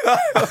it?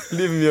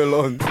 Leave me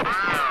alone.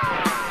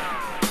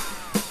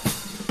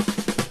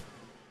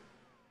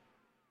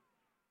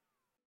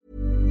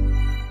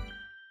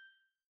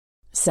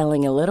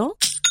 Selling a little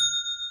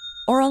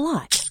or a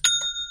lot?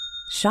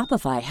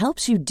 Shopify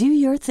helps you do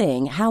your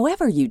thing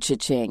however you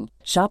cha-ching.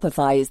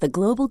 Shopify is the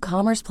global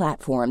commerce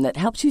platform that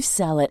helps you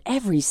sell at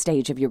every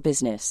stage of your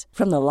business.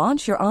 From the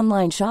launch your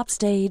online shop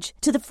stage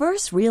to the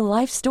first real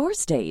life store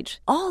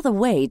stage, all the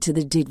way to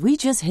the did we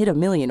just hit a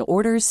million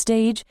orders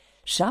stage.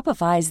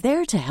 Shopify is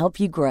there to help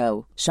you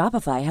grow.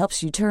 Shopify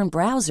helps you turn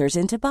browsers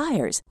into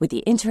buyers with the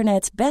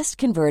internet's best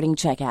converting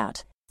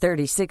checkout.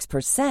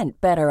 36%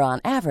 better on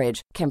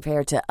average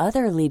compared to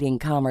other leading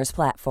commerce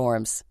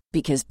platforms.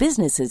 Because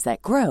businesses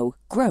that grow,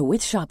 grow with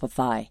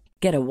Shopify.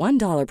 Get a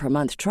 $1 per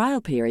month trial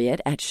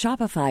period at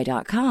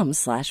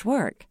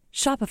shopify.com/work.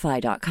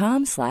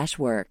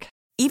 Shopify.com/work.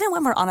 Even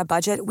when we're on a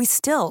budget, we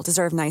still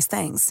deserve nice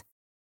things.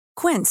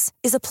 Quince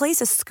is a place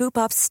to scoop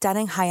up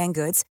stunning high-end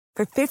goods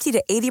for 50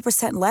 to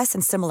 80% less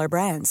than similar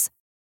brands.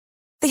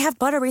 They have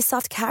buttery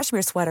soft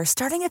cashmere sweaters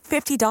starting at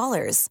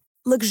 $50,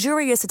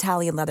 luxurious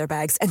Italian leather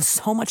bags, and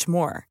so much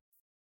more.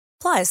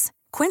 Plus,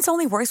 Quince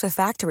only works with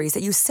factories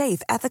that use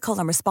safe, ethical,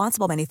 and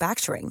responsible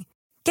manufacturing.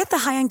 Get the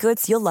high-end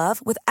goods you'll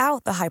love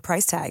without the high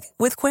price tag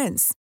with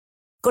Quince.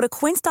 Go to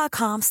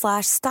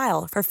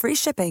quince.com/style for free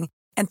shipping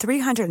and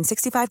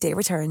 365-day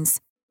returns.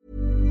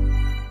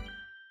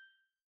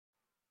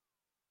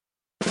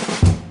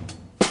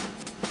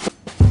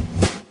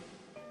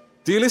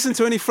 Do you listen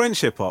to any French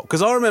hip hop?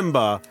 Because I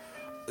remember,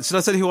 should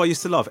I tell you who I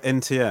used to love?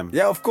 NTM.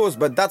 Yeah, of course,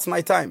 but that's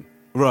my time.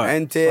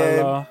 Right.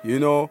 NTM, you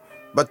know.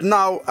 But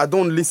now I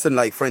don't listen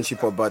like French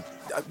hip hop, but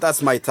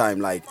that's my time,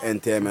 like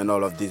NTM and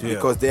all of this,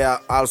 because they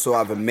also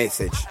have a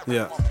message.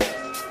 Yeah.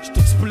 Je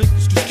t'explique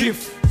ce que je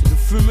kiff, c'est de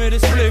fumer des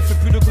spliffs et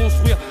puis de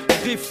construire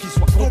des riffs qui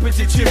soient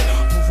compétitifs.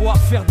 Pouvoir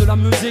faire de la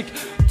musique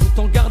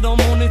tout en gardant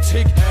mon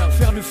éthique.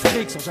 Faire du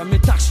fric sans jamais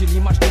tâcher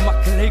l'image de ma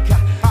clique.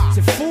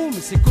 C'est fou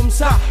mais c'est comme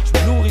ça, je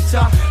me nourris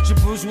ça. J'ai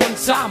besoin de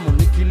ça, mon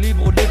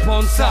équilibre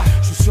dépend de ça.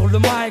 Je suis sur le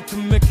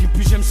mic, mec et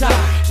puis j'aime ça.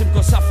 J'aime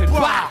quand ça fait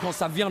pas, quand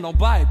ça vient d'en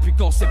bas et puis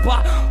quand c'est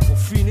pas. Pour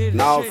finir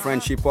Now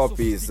French hip hop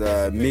is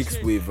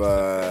mixed with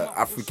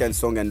African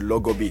song and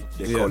logo beat,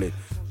 they call it.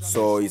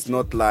 So it's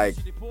not like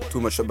too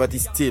much, but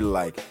it's still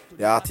like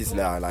the artists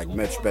are like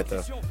much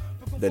better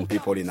than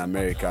people in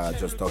America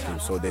just talking.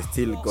 So they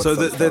still got. So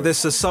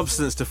there's a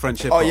substance to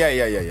French hip hop. Oh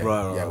yeah.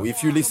 Right.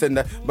 If you listen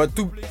that, but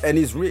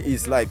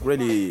it's like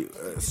really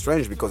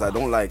strange because I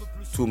don't like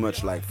too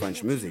much like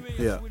French music.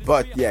 Yeah.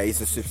 But yeah,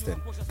 it's a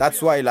substance.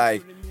 That's why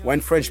like when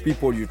French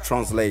people you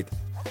translate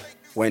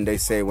when they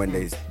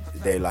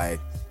like.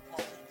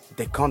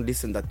 They can't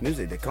listen that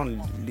music. They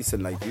can't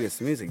listen like US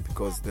music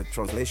because the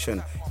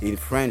translation in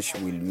French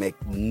will make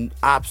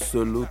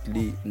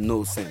absolutely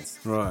no sense.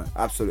 Right.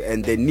 Absolutely,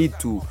 and it need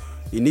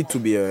to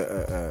be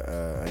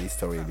a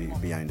history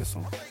behind the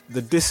song.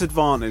 The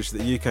disadvantage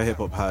that UK hip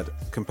hop had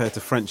compared to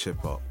French hip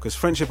hop, because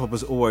French hip hop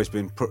has always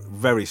been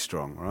very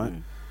strong, right?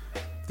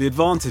 The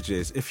advantage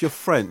is if you're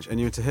French and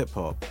you're into hip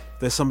hop,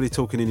 there's somebody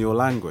talking in your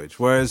language.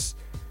 Whereas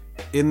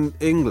in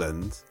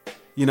England,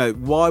 you know,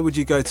 why would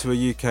you go to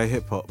a UK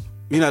hip hop?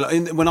 You know,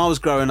 like when I was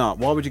growing up,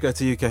 why would you go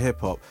to UK hip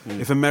hop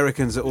if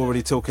Americans are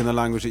already talking the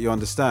language that you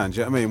understand?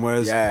 Do you know what I mean?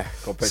 Whereas, yeah,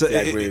 completely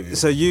agree with you.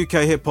 So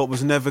UK hip hop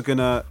was never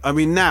gonna. I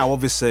mean, now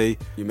obviously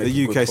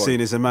the UK scene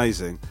is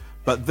amazing,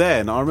 but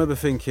then I remember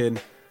thinking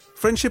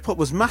French hip hop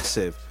was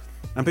massive,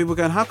 and people were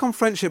going, "How come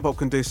French hip hop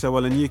can do so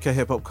well and UK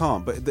hip hop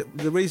can't?" But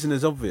the reason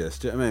is obvious.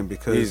 Do you know what I mean?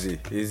 Because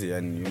easy,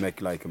 and you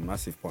make like a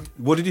massive point.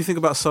 What did you think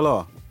about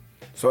Solar?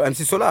 So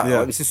MC Solar,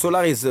 Yeah. MC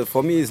Solar is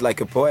for me is like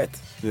a poet.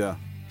 Yeah.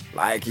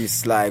 Like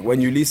it's like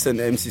when you listen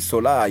to MC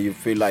Solar, you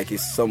feel like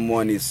it's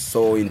someone is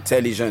so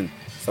intelligent.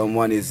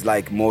 Someone is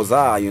like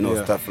Mozart, you know,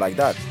 stuff like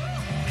that.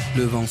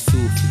 Le vent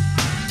souffle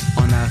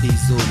en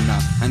Arizona,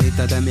 un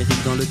état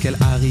d'Amérique dans lequel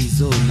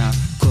Arizona.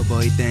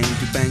 Cowboy dingue,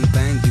 du bang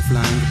bang, du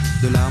flingue,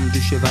 de l'arme,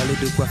 du cheval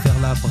et de quoi faire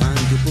la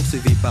bringue.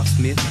 Poursuivi par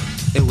Smith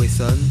et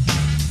Wesson,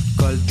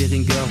 Colt,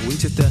 Derringer,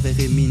 Winchester et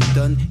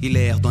Remington. Il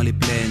erre dans les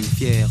plaines,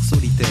 fier,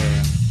 solitaire.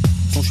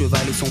 Son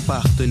cheval et son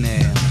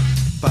partenaire.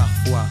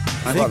 Parfois.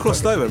 And he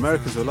crossed over.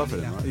 Americans were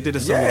loving him, right? He did a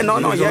song.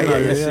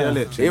 Missy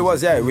Elliott. It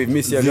was with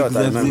Missy Elliott.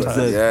 I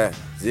remember.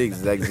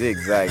 Zigzag. Yeah,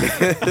 zigzag.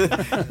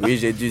 Oui,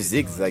 j'ai dû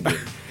zigzag.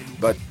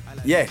 But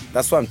yeah,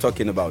 that's what I'm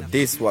talking about.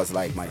 This was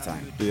like my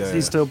time. Yeah, Is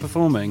he still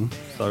performing,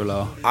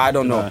 Solar? I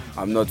don't know.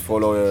 I'm not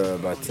follower,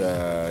 but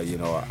you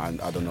know, I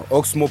don't know.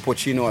 Oxmo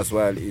Puccino as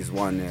well is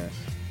one.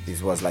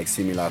 This was like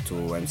similar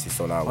to MC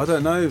Solar. I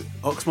don't know.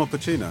 Oxmo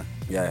Puccino.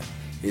 Yeah.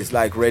 It's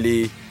like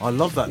really. I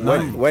love that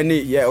name. When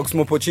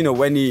Oxmo Puccino,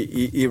 when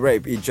he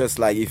rap, he just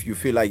like if you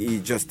feel like he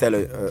just tell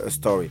a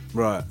story.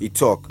 Right. He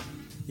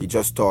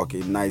just talk.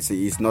 It's nice.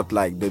 It's not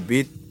like the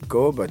beat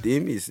go, but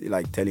him is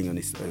like telling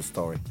a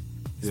story.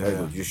 It's very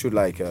good. You should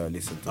like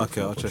listen to.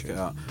 Okay, I'll check it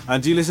out.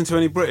 And do you listen to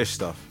any British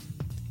stuff?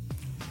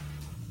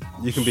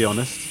 You can be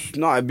honest.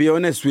 No, I'll be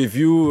honest with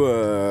you.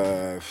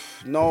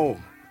 No.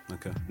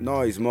 Okay.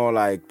 No, it's more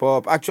like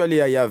pop.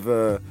 Actually, I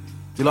have.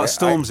 Do you like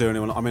Stormzy or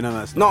anyone? I mean,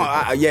 that's no,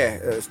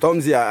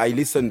 Stormzy. I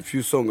listen a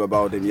few songs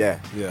about him. Yeah.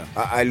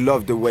 I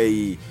love the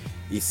way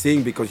he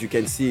sing because you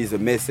can see it's a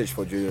message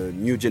for the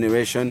new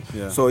generation.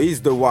 Yeah. So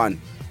he's the one.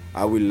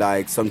 I will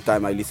like.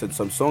 Sometime I listen to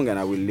some song and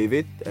I will leave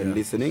it and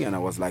listening, and I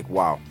was like,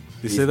 wow.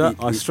 You see that?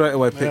 I straight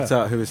away picked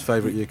out who his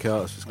favourite UK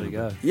artist was. There you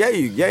go. Yeah,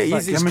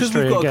 it's because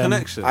we've got a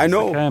connection. I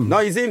know. No,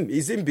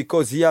 it's him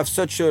because he has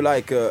such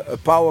a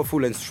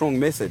powerful and strong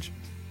message.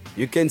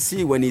 You can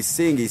see when he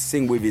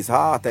sing with his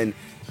heart, and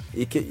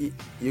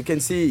you can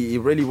see he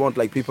really want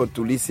like people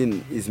to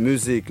listen his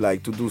music,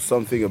 like to do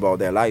something about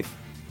their life.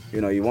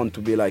 You know, he want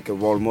to be like a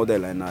role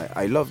model, and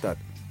I love that.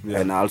 Yeah.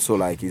 And also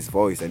like his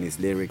voice and his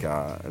lyric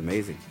are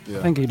amazing. Yeah.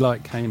 I think he'd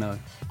like Kano.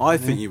 I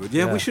think you would.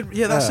 Yeah, we should.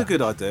 Yeah, that's a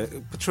good idea.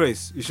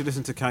 Patrice, you should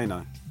listen to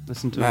Kano.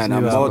 Listen to Man,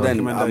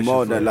 I'm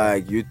more than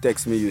like you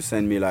text me, you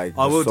send me like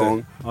a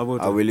song. I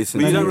will listen.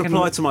 But you don't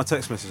reply to my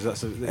text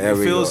messages. It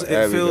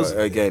feels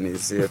again.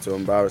 It's here to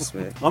embarrass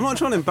me. I'm not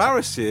trying to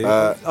embarrass you.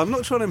 I'm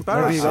not trying to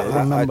embarrass you.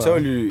 I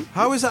told you.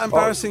 How is that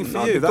embarrassing for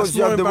you? Because That's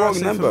you have the wrong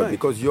embarrassing number. for me.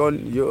 Because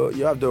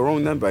you have the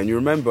wrong number, and you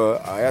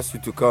remember I asked you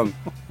to come.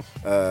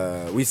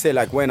 We say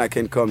like when I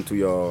can come to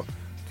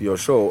your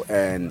show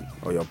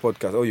or your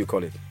podcast. Oh, you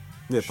call it?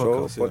 Yeah,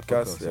 show,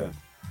 podcast. Yeah.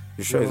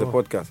 You sure it's a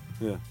podcast?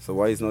 Yeah. So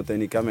why is not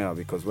any camera?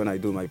 Because when I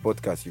do my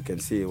podcast, you can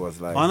see it was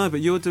like. I know, but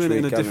you're doing it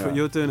in a different.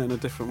 You're doing it in a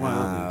different way.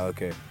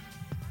 Okay.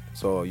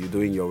 So you're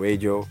doing your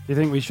radio. Do you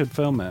think we should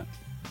film it?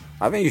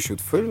 I think you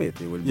should film it.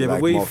 It will be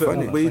but more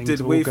funny.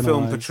 We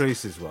filmed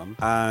Patrice's one,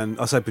 and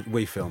I say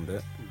we filmed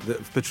it.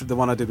 The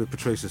one I did with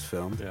Patrice's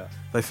filmed. Yeah.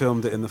 They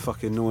filmed it in the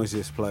fucking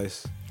noisiest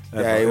place.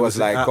 Yeah, it was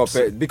like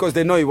because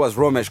they know it was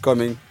Romesh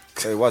coming,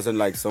 so it wasn't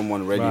like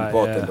someone really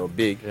important or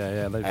big.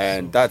 Yeah.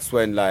 And that's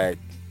when like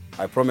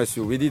I promise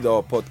you, we did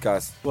our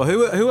podcast. Well,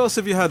 who else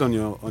have you had on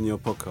your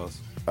podcast?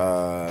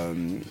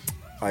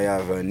 I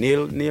have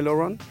Neil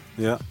Oran.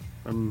 Yeah,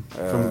 from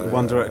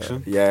One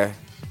Direction. Yeah.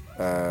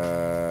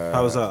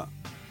 How was that?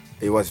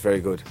 It was very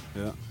good.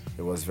 Yeah,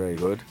 it was very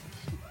good.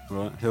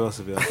 Right. Who else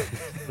have you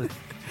had?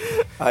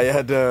 I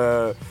had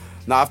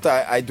now after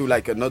I do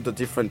like another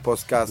different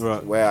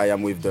podcast where I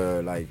am with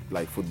the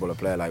like footballer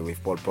player, like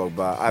with Paul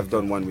Pogba. I've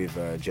done one with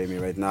Jamie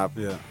Redknapp.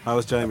 Yeah. How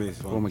was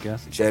Jamie's one? Former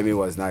guest. Jamie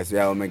was nice.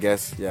 Yeah, my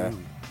guest. Yeah,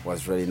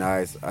 was really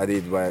nice. I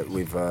did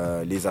with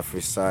Lisa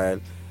Freestyle.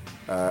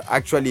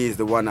 Actually, is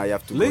the one I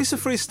have to. Lisa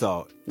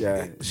Freestyle.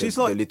 Yeah, she's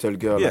the like little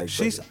girl. Yeah, like,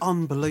 she's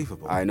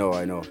unbelievable. I know.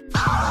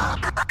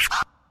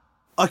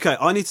 Okay,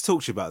 I need to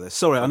talk to you about this.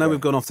 Sorry, I know we've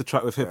gone off the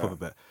track with hip hop a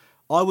bit.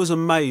 I was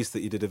amazed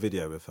that you did a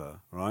video with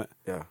her, right?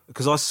 Yeah.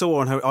 Because I saw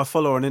on her, I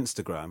follow her on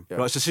Instagram,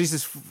 right? So she's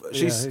this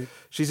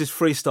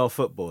freestyle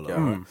footballer,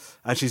 right?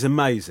 And she's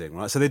amazing,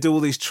 right? So they do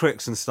all these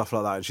tricks and stuff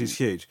like that, and she's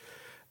huge.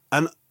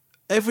 And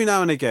every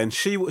now and again,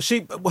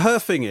 her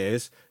thing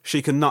is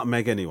she can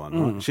nutmeg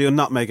anyone, right? She'll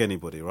nutmeg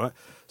anybody, right?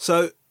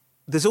 So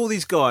there's all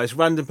these guys,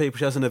 random people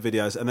she has in her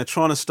videos, and they're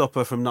trying to stop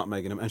her from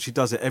nutmegging them, and she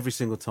does it every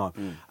single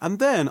time. And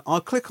then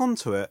I click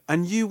onto it,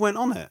 and you went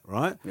on it,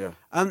 right? Yeah.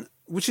 And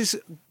which is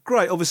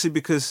great, obviously,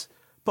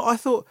 but I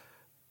thought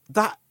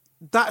that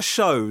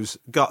shows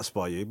guts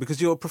by you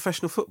because you're a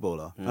professional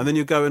footballer, and then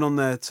you're going on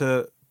there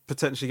to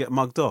potentially get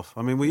mugged off.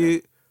 I mean, were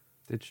you?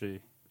 Did she?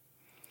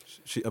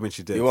 She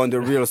did. You want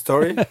the real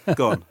story?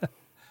 Go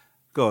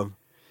on.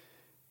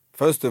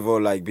 First of all,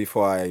 like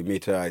before I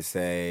meet her, I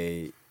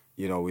say,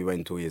 we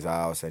went to his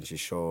house and she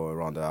showed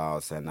around the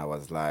house, and I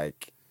was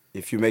like,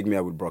 if you make me,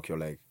 I will break your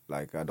leg.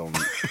 Like I don't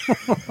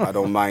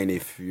mind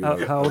if you're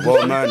a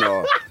woman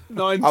or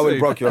 19. I will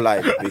break your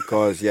leg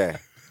because you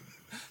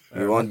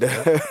want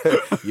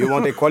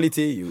the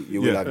equality,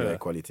 you will have the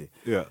equality.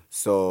 Yeah.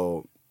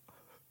 So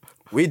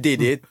we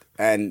did it,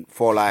 and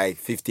for like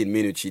 15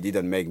 minutes she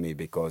didn't make me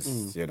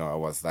because I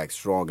was like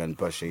strong and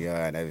pushing her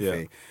and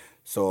everything. Yeah.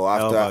 So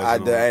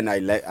at the end,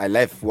 I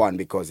left one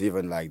because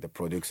even like the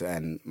producer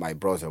and my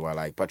brother were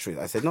like, Patrice,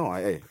 I said, no,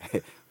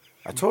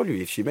 I told you,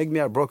 if she make me,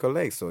 I broke her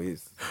leg. So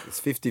it's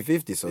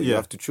 50-50, so you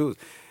have to choose.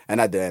 And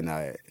at the end,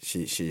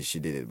 she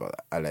did it, but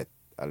I let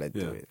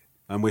do it.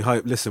 And we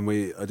hope, listen,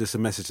 just a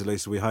message to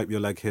Lisa, we hope your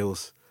leg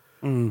heals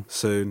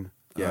soon.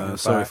 Yeah,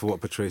 sorry for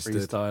what Patrice did.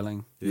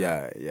 Freestyling.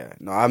 Yeah.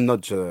 No, I'm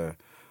not,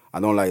 I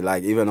don't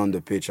like even on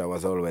the pitch, I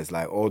was always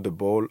like, or the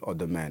ball or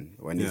the man.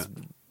 When it's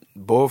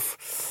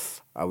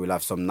both, I will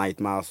have some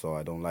nightmares, so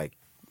I don't like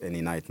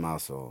any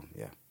nightmares, so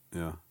yeah.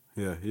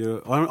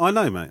 I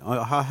know, mate.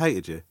 I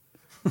hated you.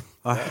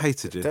 I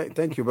hated you.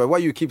 Thank you, but why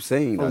you keep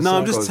saying that? No,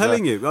 I'm just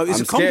telling you.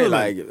 It's a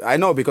compliment. Scared, I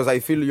know, because I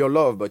feel your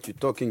love, but you're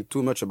talking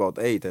too much about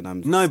hate, and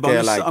I'm no,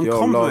 scared, but I'm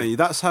complimenting you.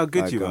 That's how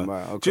good you are.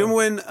 Okay. Do you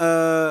remember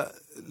when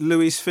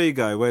Luis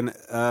Figo,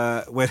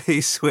 when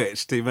he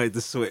switched, he made the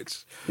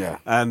switch? Yeah.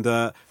 And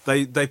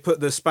they put,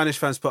 the Spanish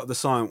fans put up the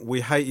sign, "We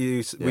hate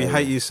you. We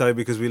hate you so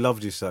because we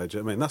loved you so." Do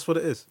you know what I mean? That's what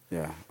it is.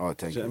 Yeah. Oh,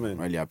 thank you. What I mean?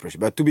 Really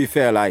appreciate. But to be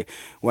fair, like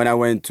when I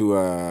went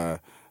to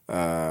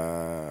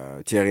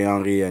Thierry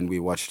Henry and we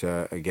watched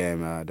a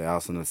game at the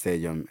Arsenal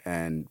Stadium,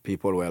 and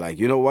people were like,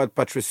 "You know what,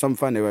 Patrice, some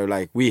fun." They were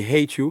like, "We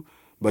hate you,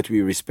 but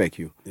we respect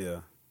you." Yeah.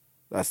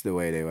 That's the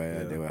way they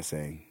were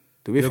saying.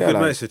 To You're be fair,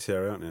 good mates with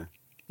Thierry, aren't you?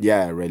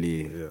 Yeah,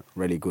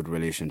 really good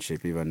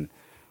relationship. Even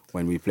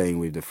when we playing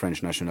with the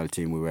French national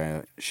team, we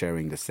were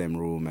sharing the same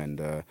room,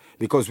 and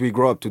because we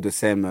grew up to the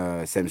same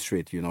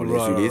street, Les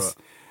Ulis. Right.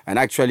 And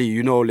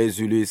actually, Les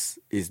Ulis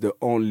is the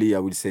only, I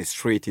would say,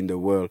 street in the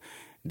world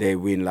they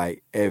win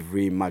like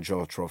every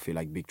major trophy,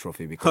 like big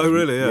trophy. Because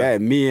really? Yeah.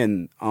 Me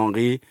and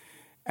Henry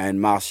and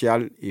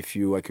Martial, if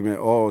you accumulate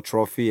all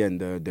trophy and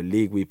the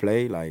league we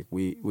play, like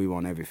we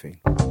won everything.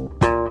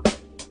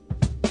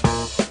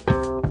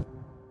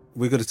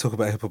 We're going to talk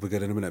about hip hop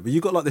again in a minute, but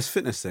you got like this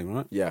fitness thing,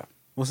 right? Yeah.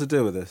 What's the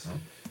deal with this?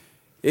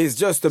 It's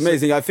just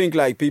amazing. I think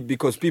like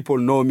because people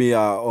know me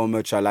how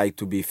much I like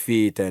to be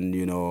fit, and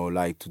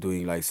like to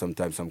doing like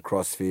sometimes some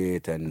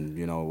CrossFit, and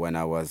when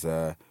I was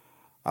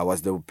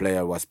the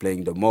player was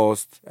playing the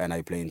most, and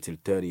I play until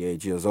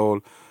 38 years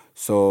old.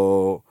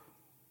 So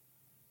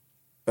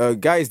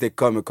guys, they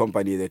come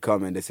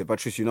and they say,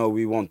 Patrice,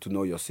 we want to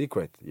know your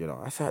secret.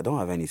 I said, I don't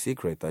have any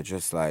secret. I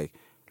just like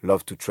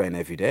love to train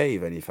every day,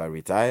 even if I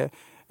retire,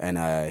 and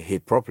I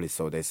eat properly.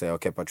 So they say,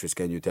 okay, Patrice,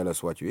 can you tell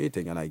us what you're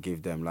eating? And I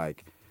give them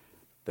like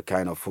the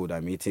kind of food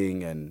I'm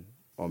eating and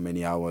how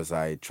many hours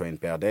I train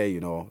per day.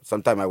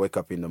 Sometimes I wake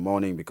up in the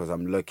morning because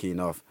I'm lucky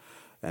enough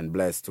and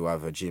blessed to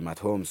have a gym at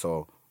home.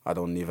 So I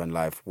don't even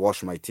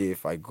wash my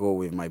teeth. I go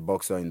with my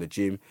boxer in the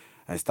gym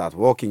and start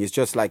walking. It's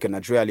just like an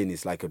adrenaline.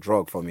 It's like a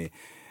drug for me.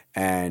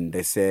 And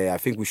they say, I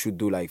think we should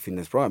do like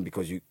fitness program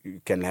because you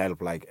can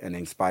help like and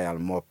inspire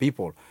more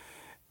people.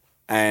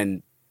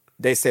 And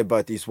they say,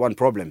 but it's one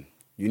problem.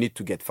 You need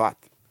to get fat.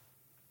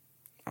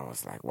 I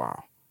was like,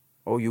 wow.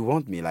 Oh, you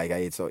want me like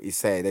I eat? So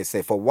they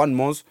say for 1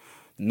 month,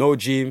 no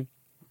gym,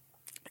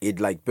 eat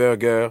like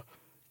burger,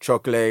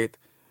 chocolate,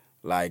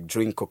 like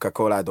drink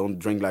Coca-Cola. Don't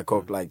drink like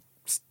Coke, like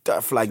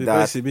stuff like It that.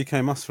 basically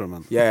became us for a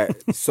month. Yeah,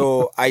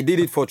 so I did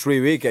it for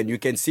 3 weeks, and you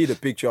can see the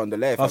picture on the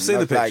left. I've seen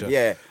the not picture. Like,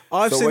 yeah,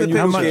 I've so seen when the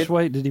you How picture. much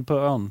weight did he put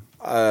on?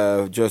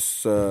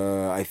 Just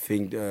I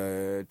think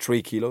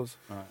 3 kilos.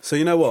 So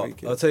you know what?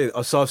 Thank you. I'll tell you.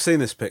 So I've seen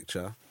this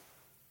picture,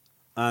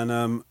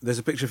 and there's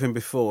a picture of him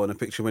before and a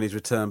picture when he's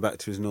returned back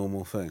to his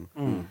normal thing.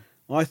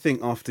 I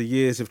think after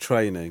years of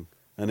training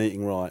and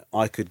eating right,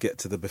 I could get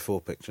to the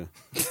before picture.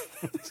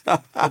 Let's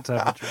have a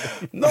try.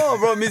 No,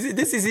 Rom,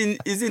 this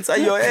is inside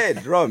your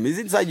head, Rom. It's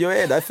inside your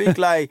head. I think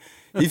like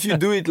if you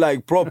do it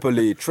like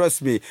properly,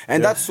 trust me,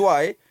 and that's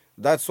why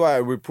I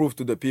will prove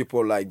to the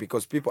people like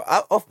because people,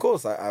 of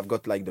course, I've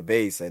got like the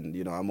base and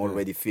you know I'm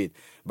already fit,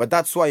 but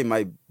that's why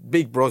my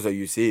big brother,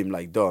 you see him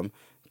like dumb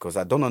because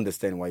I don't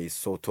understand why he's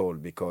so tall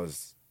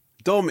because.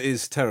 Dom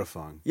is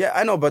terrifying. Yeah,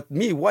 I know, but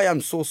me, why I'm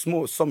so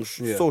small, so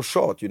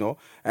short, you know?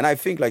 And I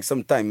think like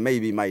sometimes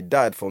maybe my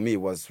dad for me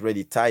was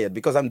really tired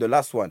because I'm the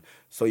last one.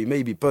 So he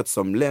maybe put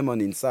some lemon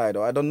inside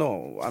or I don't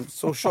know. I'm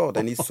so short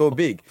and he's so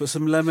big. Put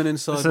some lemon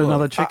inside. It's what?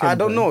 another chicken. I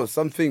don't thing. know,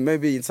 something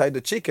maybe inside the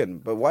chicken.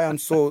 But why I'm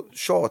so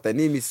short and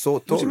him is so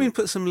tall? What do you mean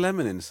put some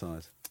lemon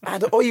inside?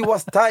 He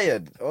was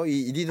tired.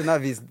 He didn't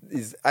have his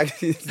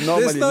actually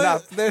normally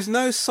nap. There's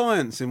no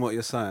science in what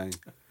you're saying.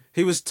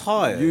 He was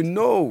tired. You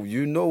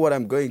know what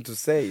I'm going to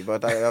say,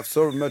 but I have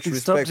so much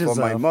Stop respect for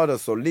my yourself. mother,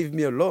 so leave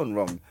me alone,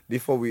 Rom,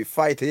 before we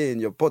fight here in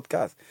your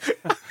podcast.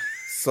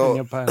 So In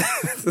your pants.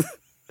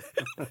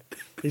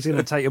 He's going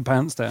to take your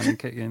pants down and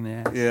kick you in the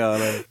ass. Yeah, I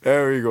know.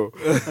 there we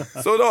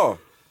go.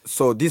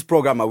 So this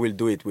program I will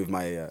do it with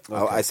my.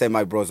 I send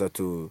my brother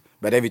to,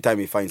 but every time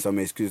he finds some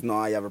excuse, no,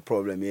 I have a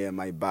problem here,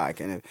 my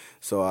back, and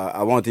so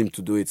I want him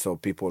to do it so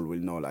people will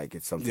know like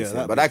it's something. Yeah, serious.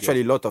 that'd But be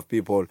actually, a lot of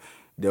people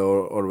they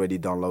already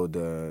download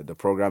the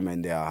program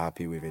and they are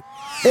happy with it.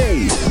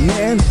 Hey,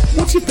 man,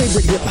 what's your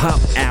favorite hip hop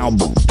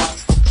album?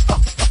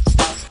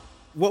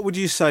 What would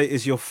you say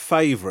is your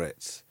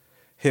favourite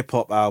hip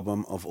hop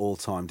album of all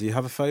time? Do you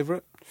have a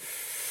favourite?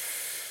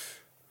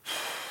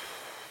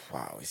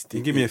 Wow,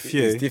 give me a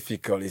few.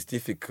 It's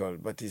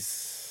difficult, but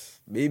it's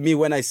me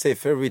when I say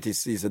favorite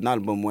is an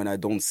album when I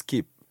don't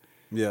skip.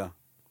 Yeah.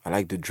 I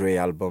like the Dre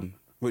album.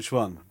 Which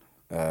one?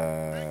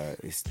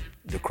 It's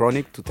the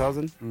Chronic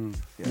 2000.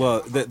 Yeah.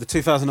 Well, the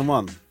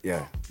 2001.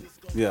 Yeah,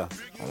 Yeah.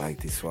 I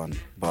like this one,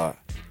 but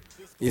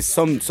it's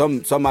some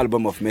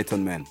album of Method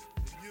Man,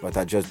 but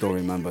I just don't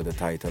remember the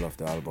title of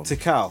the album.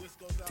 Tikal.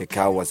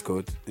 Tekao was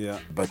good. Yeah.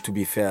 But to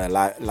be fair,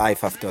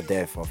 Life After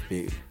Death of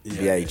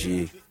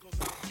B.I.G.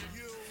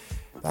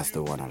 That's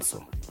the one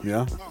also.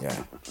 Yeah. Yeah.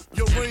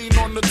 Your reign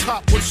on the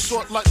top was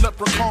short like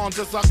leprechauns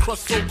as I crush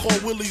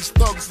so-called willies,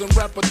 thugs, and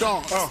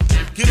rapadons.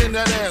 Get in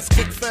that ass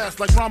quick fast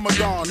like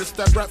Ramadan. It's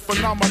that rap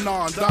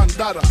phenomenon, Don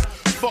Dada.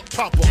 Fuck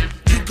Papa,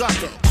 you got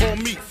to call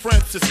me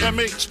Francis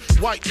M.H.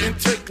 White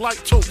intake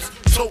like toast,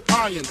 toe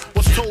iron.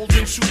 Was told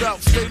in shootout,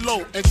 stay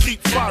low and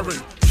keep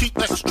firing. Keep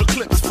extra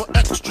clips for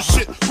extra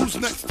shit. Who's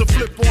next to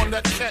flip on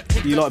that cat?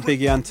 With You Uh, like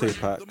Biggie and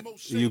Tupac?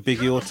 Are you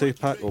Biggie or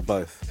Tupac or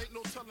both?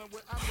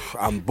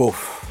 I'm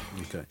both.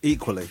 Okay.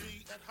 Equally.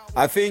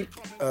 I think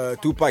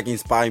Tupac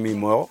inspired me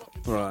more,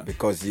 Right.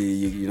 Because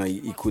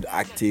he could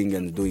acting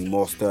and doing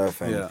more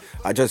stuff, and Yeah.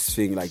 I just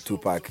think like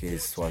Tupac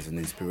was an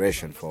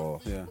inspiration for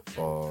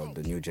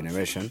the new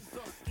generation,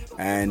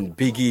 and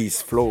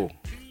Biggie's flow,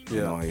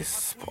 you know,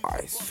 it's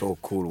so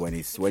cool when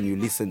you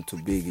listen to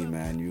Biggie,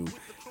 man, you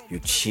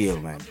chill,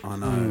 man. I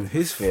know.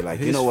 His feel like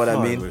his you know what I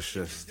flow mean. Was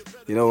just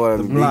You know what I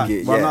the mean? black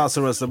Biggie, yeah.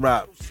 rhinoceros, the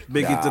rap.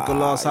 Biggie took a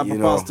loss. you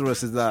know.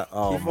 Hyperpostorous is that.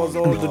 Oh, It was my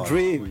all God. the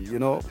dream, you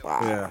know.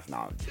 Yeah.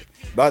 No.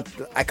 But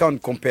I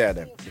can't compare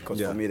them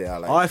because for me they are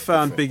like. I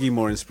found different. Biggie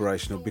more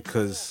inspirational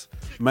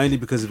mainly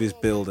because of his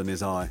build and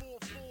his eye.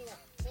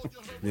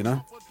 You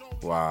know.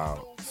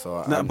 Wow.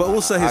 So No, but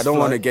also his I don't flow.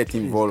 want to get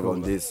involved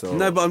on this. So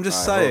No, but I'm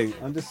just I saying.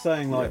 hope- I'm just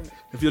saying, like,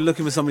 if you're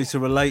looking for somebody to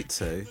relate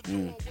to,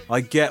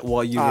 I get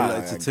why you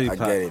relate to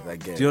Tupac. I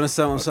get it. Do you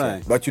understand what I'm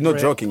saying? But you're not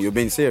joking. You're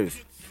being serious.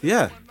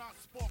 Yeah.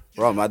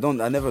 Rom, I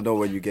never know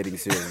when you're getting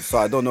serious. So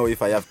I don't know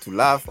if I have to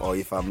laugh or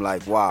if I'm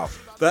like, wow,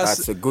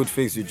 that's a good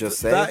thing you just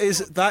said.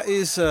 That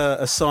is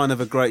a sign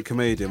of a great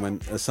comedian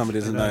when somebody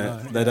doesn't know.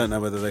 They don't know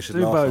whether they should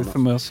Do laugh or both not.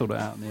 and we'll sort it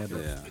out in the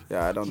edit. Yeah.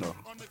 Yeah, I don't know.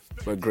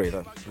 But great.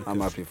 I'm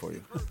happy for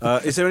you.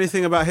 Is there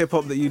anything about hip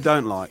hop that you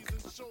don't like?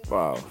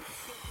 Wow.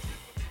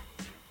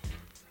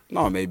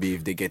 No, maybe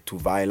if they get too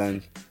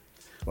violent.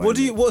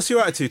 What's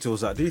your attitude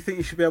towards that? Do you think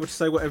you should be able to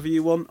say whatever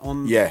you want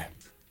on? Yeah,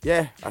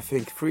 I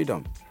think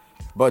freedom.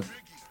 But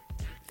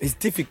it's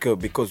difficult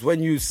because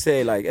when you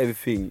say like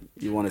everything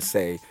you want to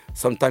say,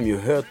 sometimes you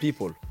hurt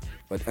people,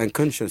 but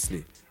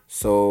unconsciously.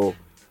 So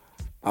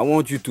I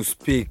want you to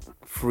speak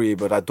free,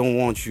 but I don't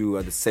want you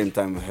at the same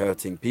time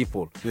hurting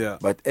people. Yeah.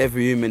 But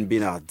every human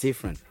being are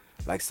different.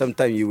 Like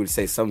sometimes you will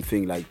say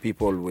something like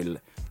people will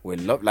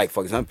love. Like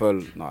for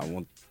example, no, I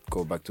won't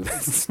go back to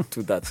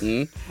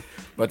that.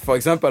 But for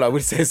example, I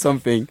will say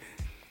something,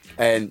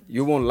 and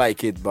you won't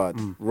like it, but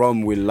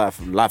Rom will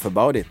laugh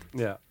about it.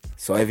 Yeah.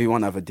 So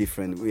everyone have a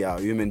different. We are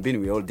human beings.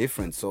 We're all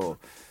different. So,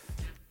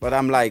 but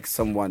I'm like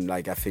someone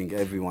like I think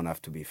everyone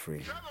have to be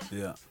free.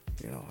 Yeah.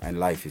 you know, and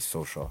life is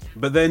so short.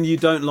 But then you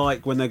don't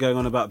like when they're going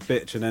on about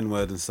bitch and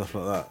N-word and stuff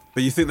like that.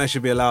 But you think they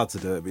should be allowed to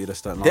do it, but you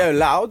just don't like They're it.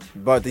 allowed,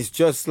 but it's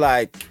just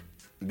like,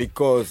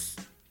 because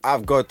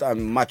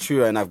I'm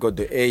mature and I've got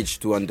the age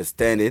to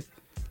understand it.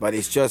 But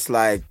it's just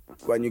like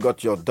when you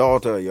got your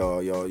daughter,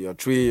 your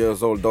 3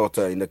 years old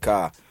daughter in the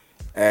car,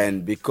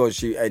 and because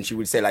she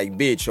will say like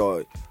bitch,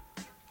 or,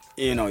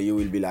 you know, you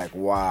will be like,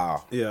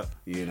 wow. Yeah.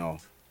 You know,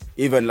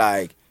 even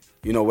like,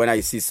 you know, when I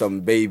see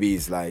some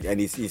babies, like,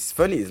 and it's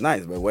funny, it's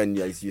nice, but when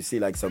you see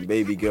like some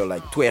baby girl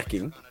like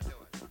twerking,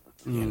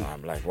 you know,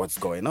 I'm like, what's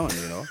going on,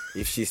 you know?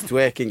 If she's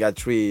twerking at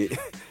 3,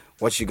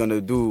 what's she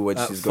gonna do when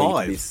At she's 5?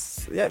 going to be...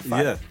 5.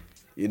 Yeah.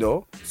 You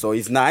know? So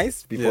it's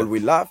nice, people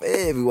will laugh,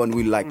 everyone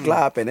will like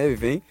clap and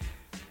everything,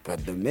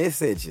 but the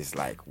message is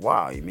like,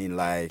 wow, you mean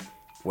like,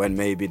 when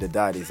maybe the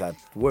dad is at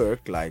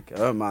work, like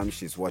her mom,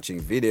 she's watching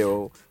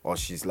video, or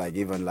she's like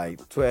even like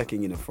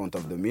twerking in the front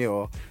of the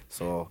mirror.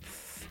 So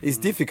it's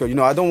difficult. You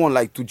know, I don't want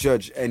like to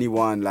judge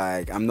anyone.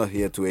 Like, I'm not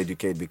here to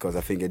educate, because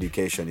I think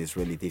education is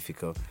really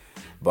difficult.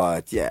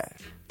 But yeah,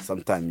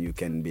 sometimes you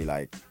can be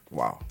like,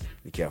 wow,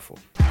 be careful.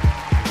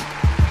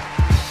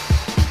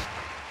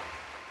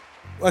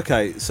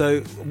 Okay, so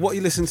what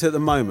you listen to at the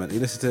moment?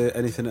 You listen to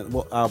anything?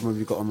 What album have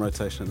you got on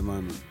rotation at the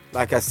moment?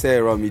 Like I say,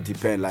 Rom, it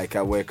depends. Like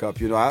I wake up,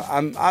 you know,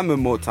 I'm a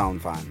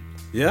Motown fan.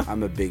 Yeah,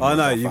 I'm a big. I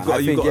know Motown you've fan.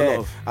 got. You've got a lot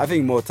of. I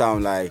think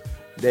Motown, like,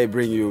 they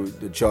bring you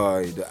the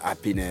joy, the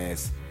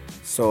happiness.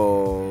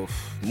 So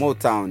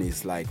Motown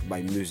is like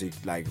my music,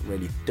 like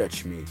really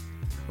touch me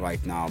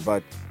right now.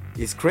 But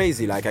it's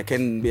crazy. Like I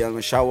can be in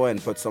the shower and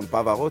put some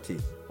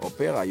Pavarotti,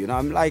 opera. You know,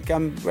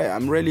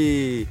 I'm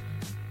really.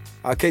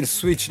 I can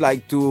switch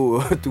like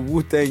to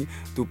Wu-Tang,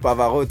 to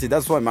Pavarotti.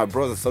 That's why my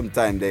brothers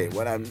sometimes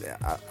when I'm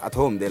at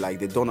home, they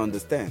don't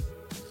understand.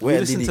 Where you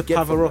listen to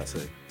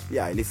Pavarotti?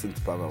 Yeah, I listen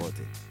to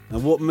Pavarotti.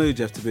 And what mood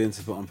do you have to be in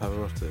to put on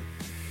Pavarotti?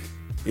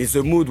 It's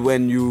a mood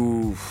when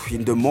you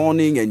in the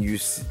morning and you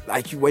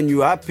like when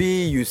you're happy,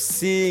 you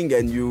sing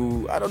and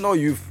I don't know,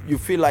 you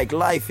feel like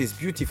life is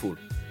beautiful.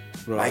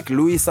 Right. Like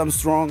Louis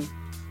Armstrong.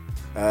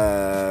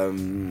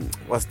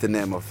 What's the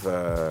name of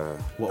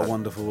What a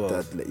Wonderful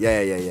World?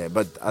 Yeah.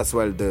 But as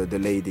well the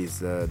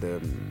ladies,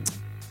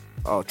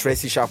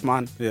 Tracy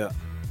Chapman. Yeah.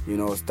 You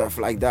know, stuff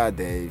like that.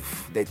 They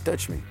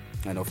touch me,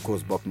 and of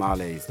course Bob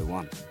Marley is the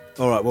one.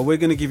 All right. Well, we're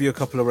going to give you a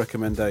couple of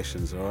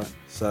recommendations. All right.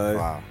 So,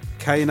 Wow.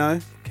 Kano.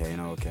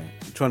 Kano, okay.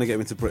 I'm trying to get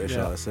him into British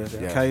Yeah. artists.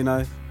 Yeah. Yeah.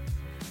 Kano.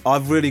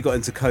 I've really got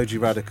into Koji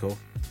Radical.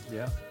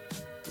 Yeah.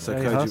 So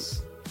Jay Koji.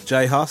 Huss.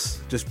 Jay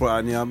Huss just brought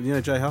out a new album. You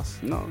know Jay Huss?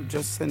 No,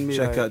 just send me.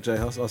 Check out Jay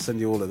Huss. I'll send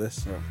you all of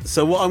this. Yeah.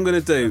 So what I'm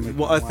going to do,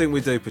 what I think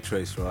we do,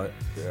 Patrice, right,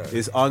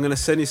 is I'm going to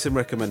send you some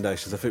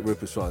recommendations. I think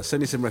Rupert's right. I'll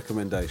send you some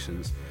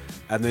recommendations,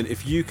 and then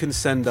if you can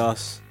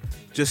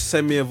just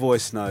send me a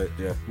voice note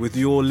with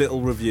your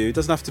little review. It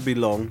doesn't have to be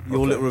long.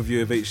 Your little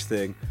review of each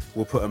thing.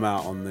 We'll put them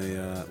out on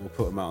the.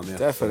 Definitely,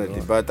 episode,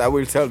 right? but I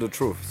will tell the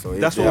truth. So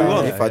That's what we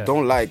want. If I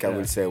don't like, I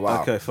will say,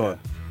 wow. Okay, fine.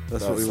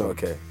 That's what we want.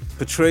 Okay.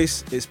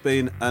 Patrice, it's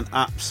been an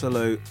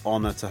absolute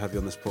honour to have you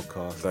on this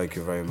podcast. Thank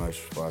you very much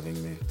for having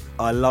me.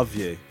 I love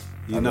you.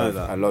 You know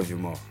that. I love you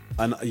more.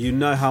 And you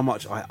know how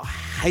much I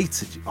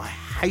hated you. I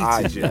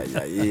hated you.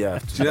 Yeah.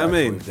 Do you know what I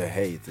mean? With the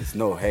hate. There's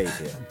no hate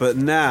here. But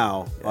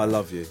now I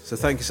love you. So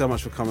thank you so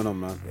much for coming on,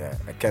 man. Yeah.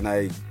 Can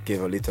I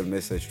give a little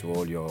message to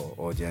all your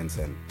audience?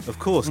 And of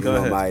course, go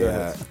ahead. Go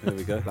ahead. There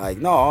we go. Like,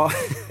 no.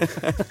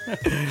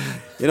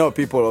 You know,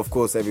 people, of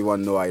course,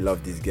 everyone know I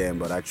love this game,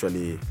 but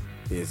actually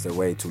it's a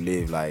way to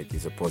live. Like,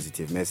 it's a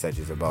positive message.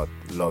 It's about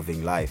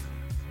loving life.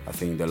 I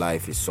think the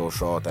life is so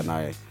short,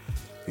 and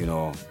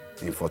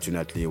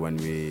unfortunately, when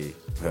we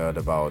heard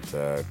about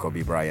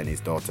Kobe Bryant, his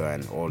daughter,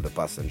 and all the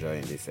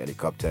passengers in this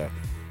helicopter,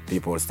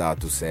 people start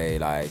to say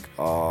like,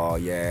 oh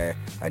yeah,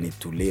 I need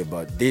to live.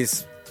 But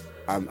this,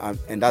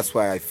 and that's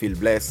why I feel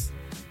blessed.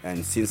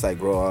 And since I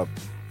grow up,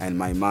 and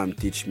my mom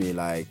teach me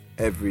like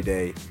every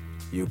day,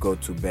 you go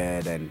to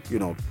bed, and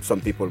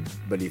some people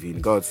believe in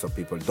God, some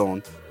people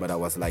don't. But I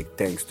was like,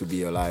 thanks to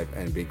be alive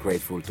and be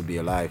grateful to be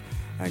alive,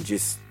 and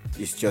it's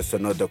just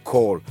another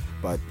call.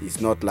 But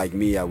it's not like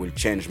me, I will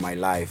change my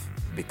life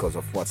because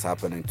of what's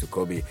happening to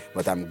Kobe.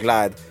 But I'm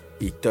glad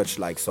he touched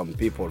like some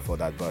people for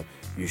that. But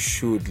you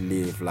should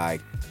live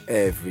like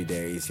every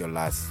day is your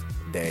last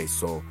day.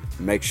 So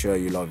make sure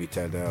you love each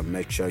other,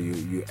 make sure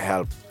you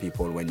help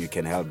people when you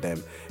can help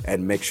them,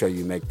 and make sure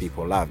you make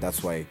people laugh.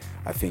 That's why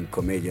I think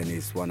comedian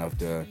is one of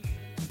the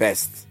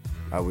best,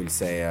 I will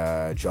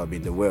say, job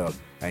in the world.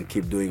 And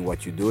keep doing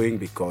what you're doing,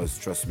 because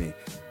trust me,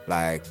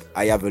 like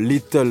I have a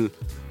little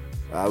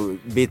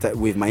bit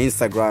with my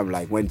Instagram,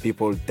 like when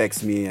people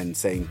text me and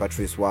saying,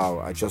 Patrice, wow,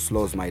 I just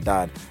lost my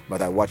dad,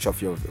 but I watched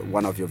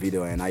one of your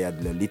video and I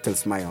had a little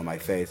smile on my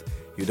face.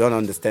 You don't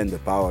understand the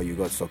power you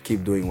got, so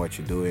keep doing what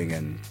you're doing,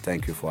 and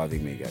thank you for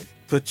having me, guys.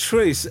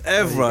 Patrice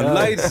Evran,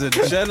 ladies and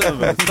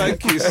gentlemen,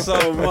 thank you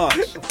so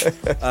much.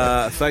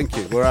 Thank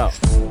you. We're out.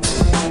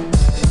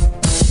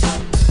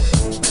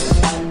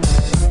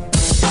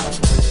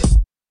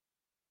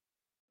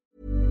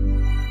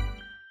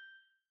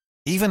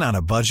 Even on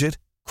a budget,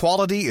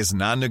 quality is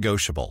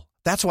non-negotiable.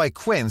 That's why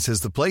Quince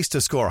is the place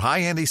to score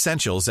high-end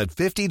essentials at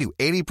 50 to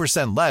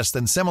 80% less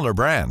than similar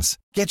brands.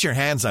 Get your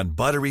hands on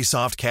buttery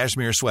soft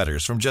cashmere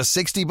sweaters from just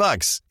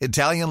 $60,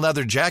 Italian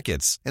leather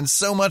jackets, and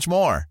so much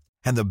more.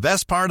 And the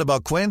best part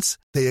about Quince,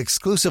 they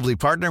exclusively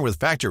partner with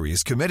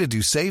factories committed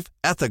to safe,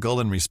 ethical,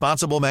 and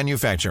responsible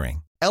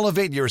manufacturing.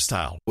 Elevate your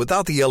style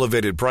without the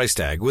elevated price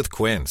tag with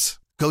Quince.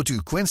 Go to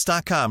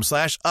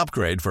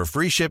quince.com/upgrade for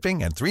free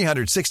shipping and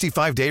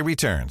 365-day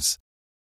returns.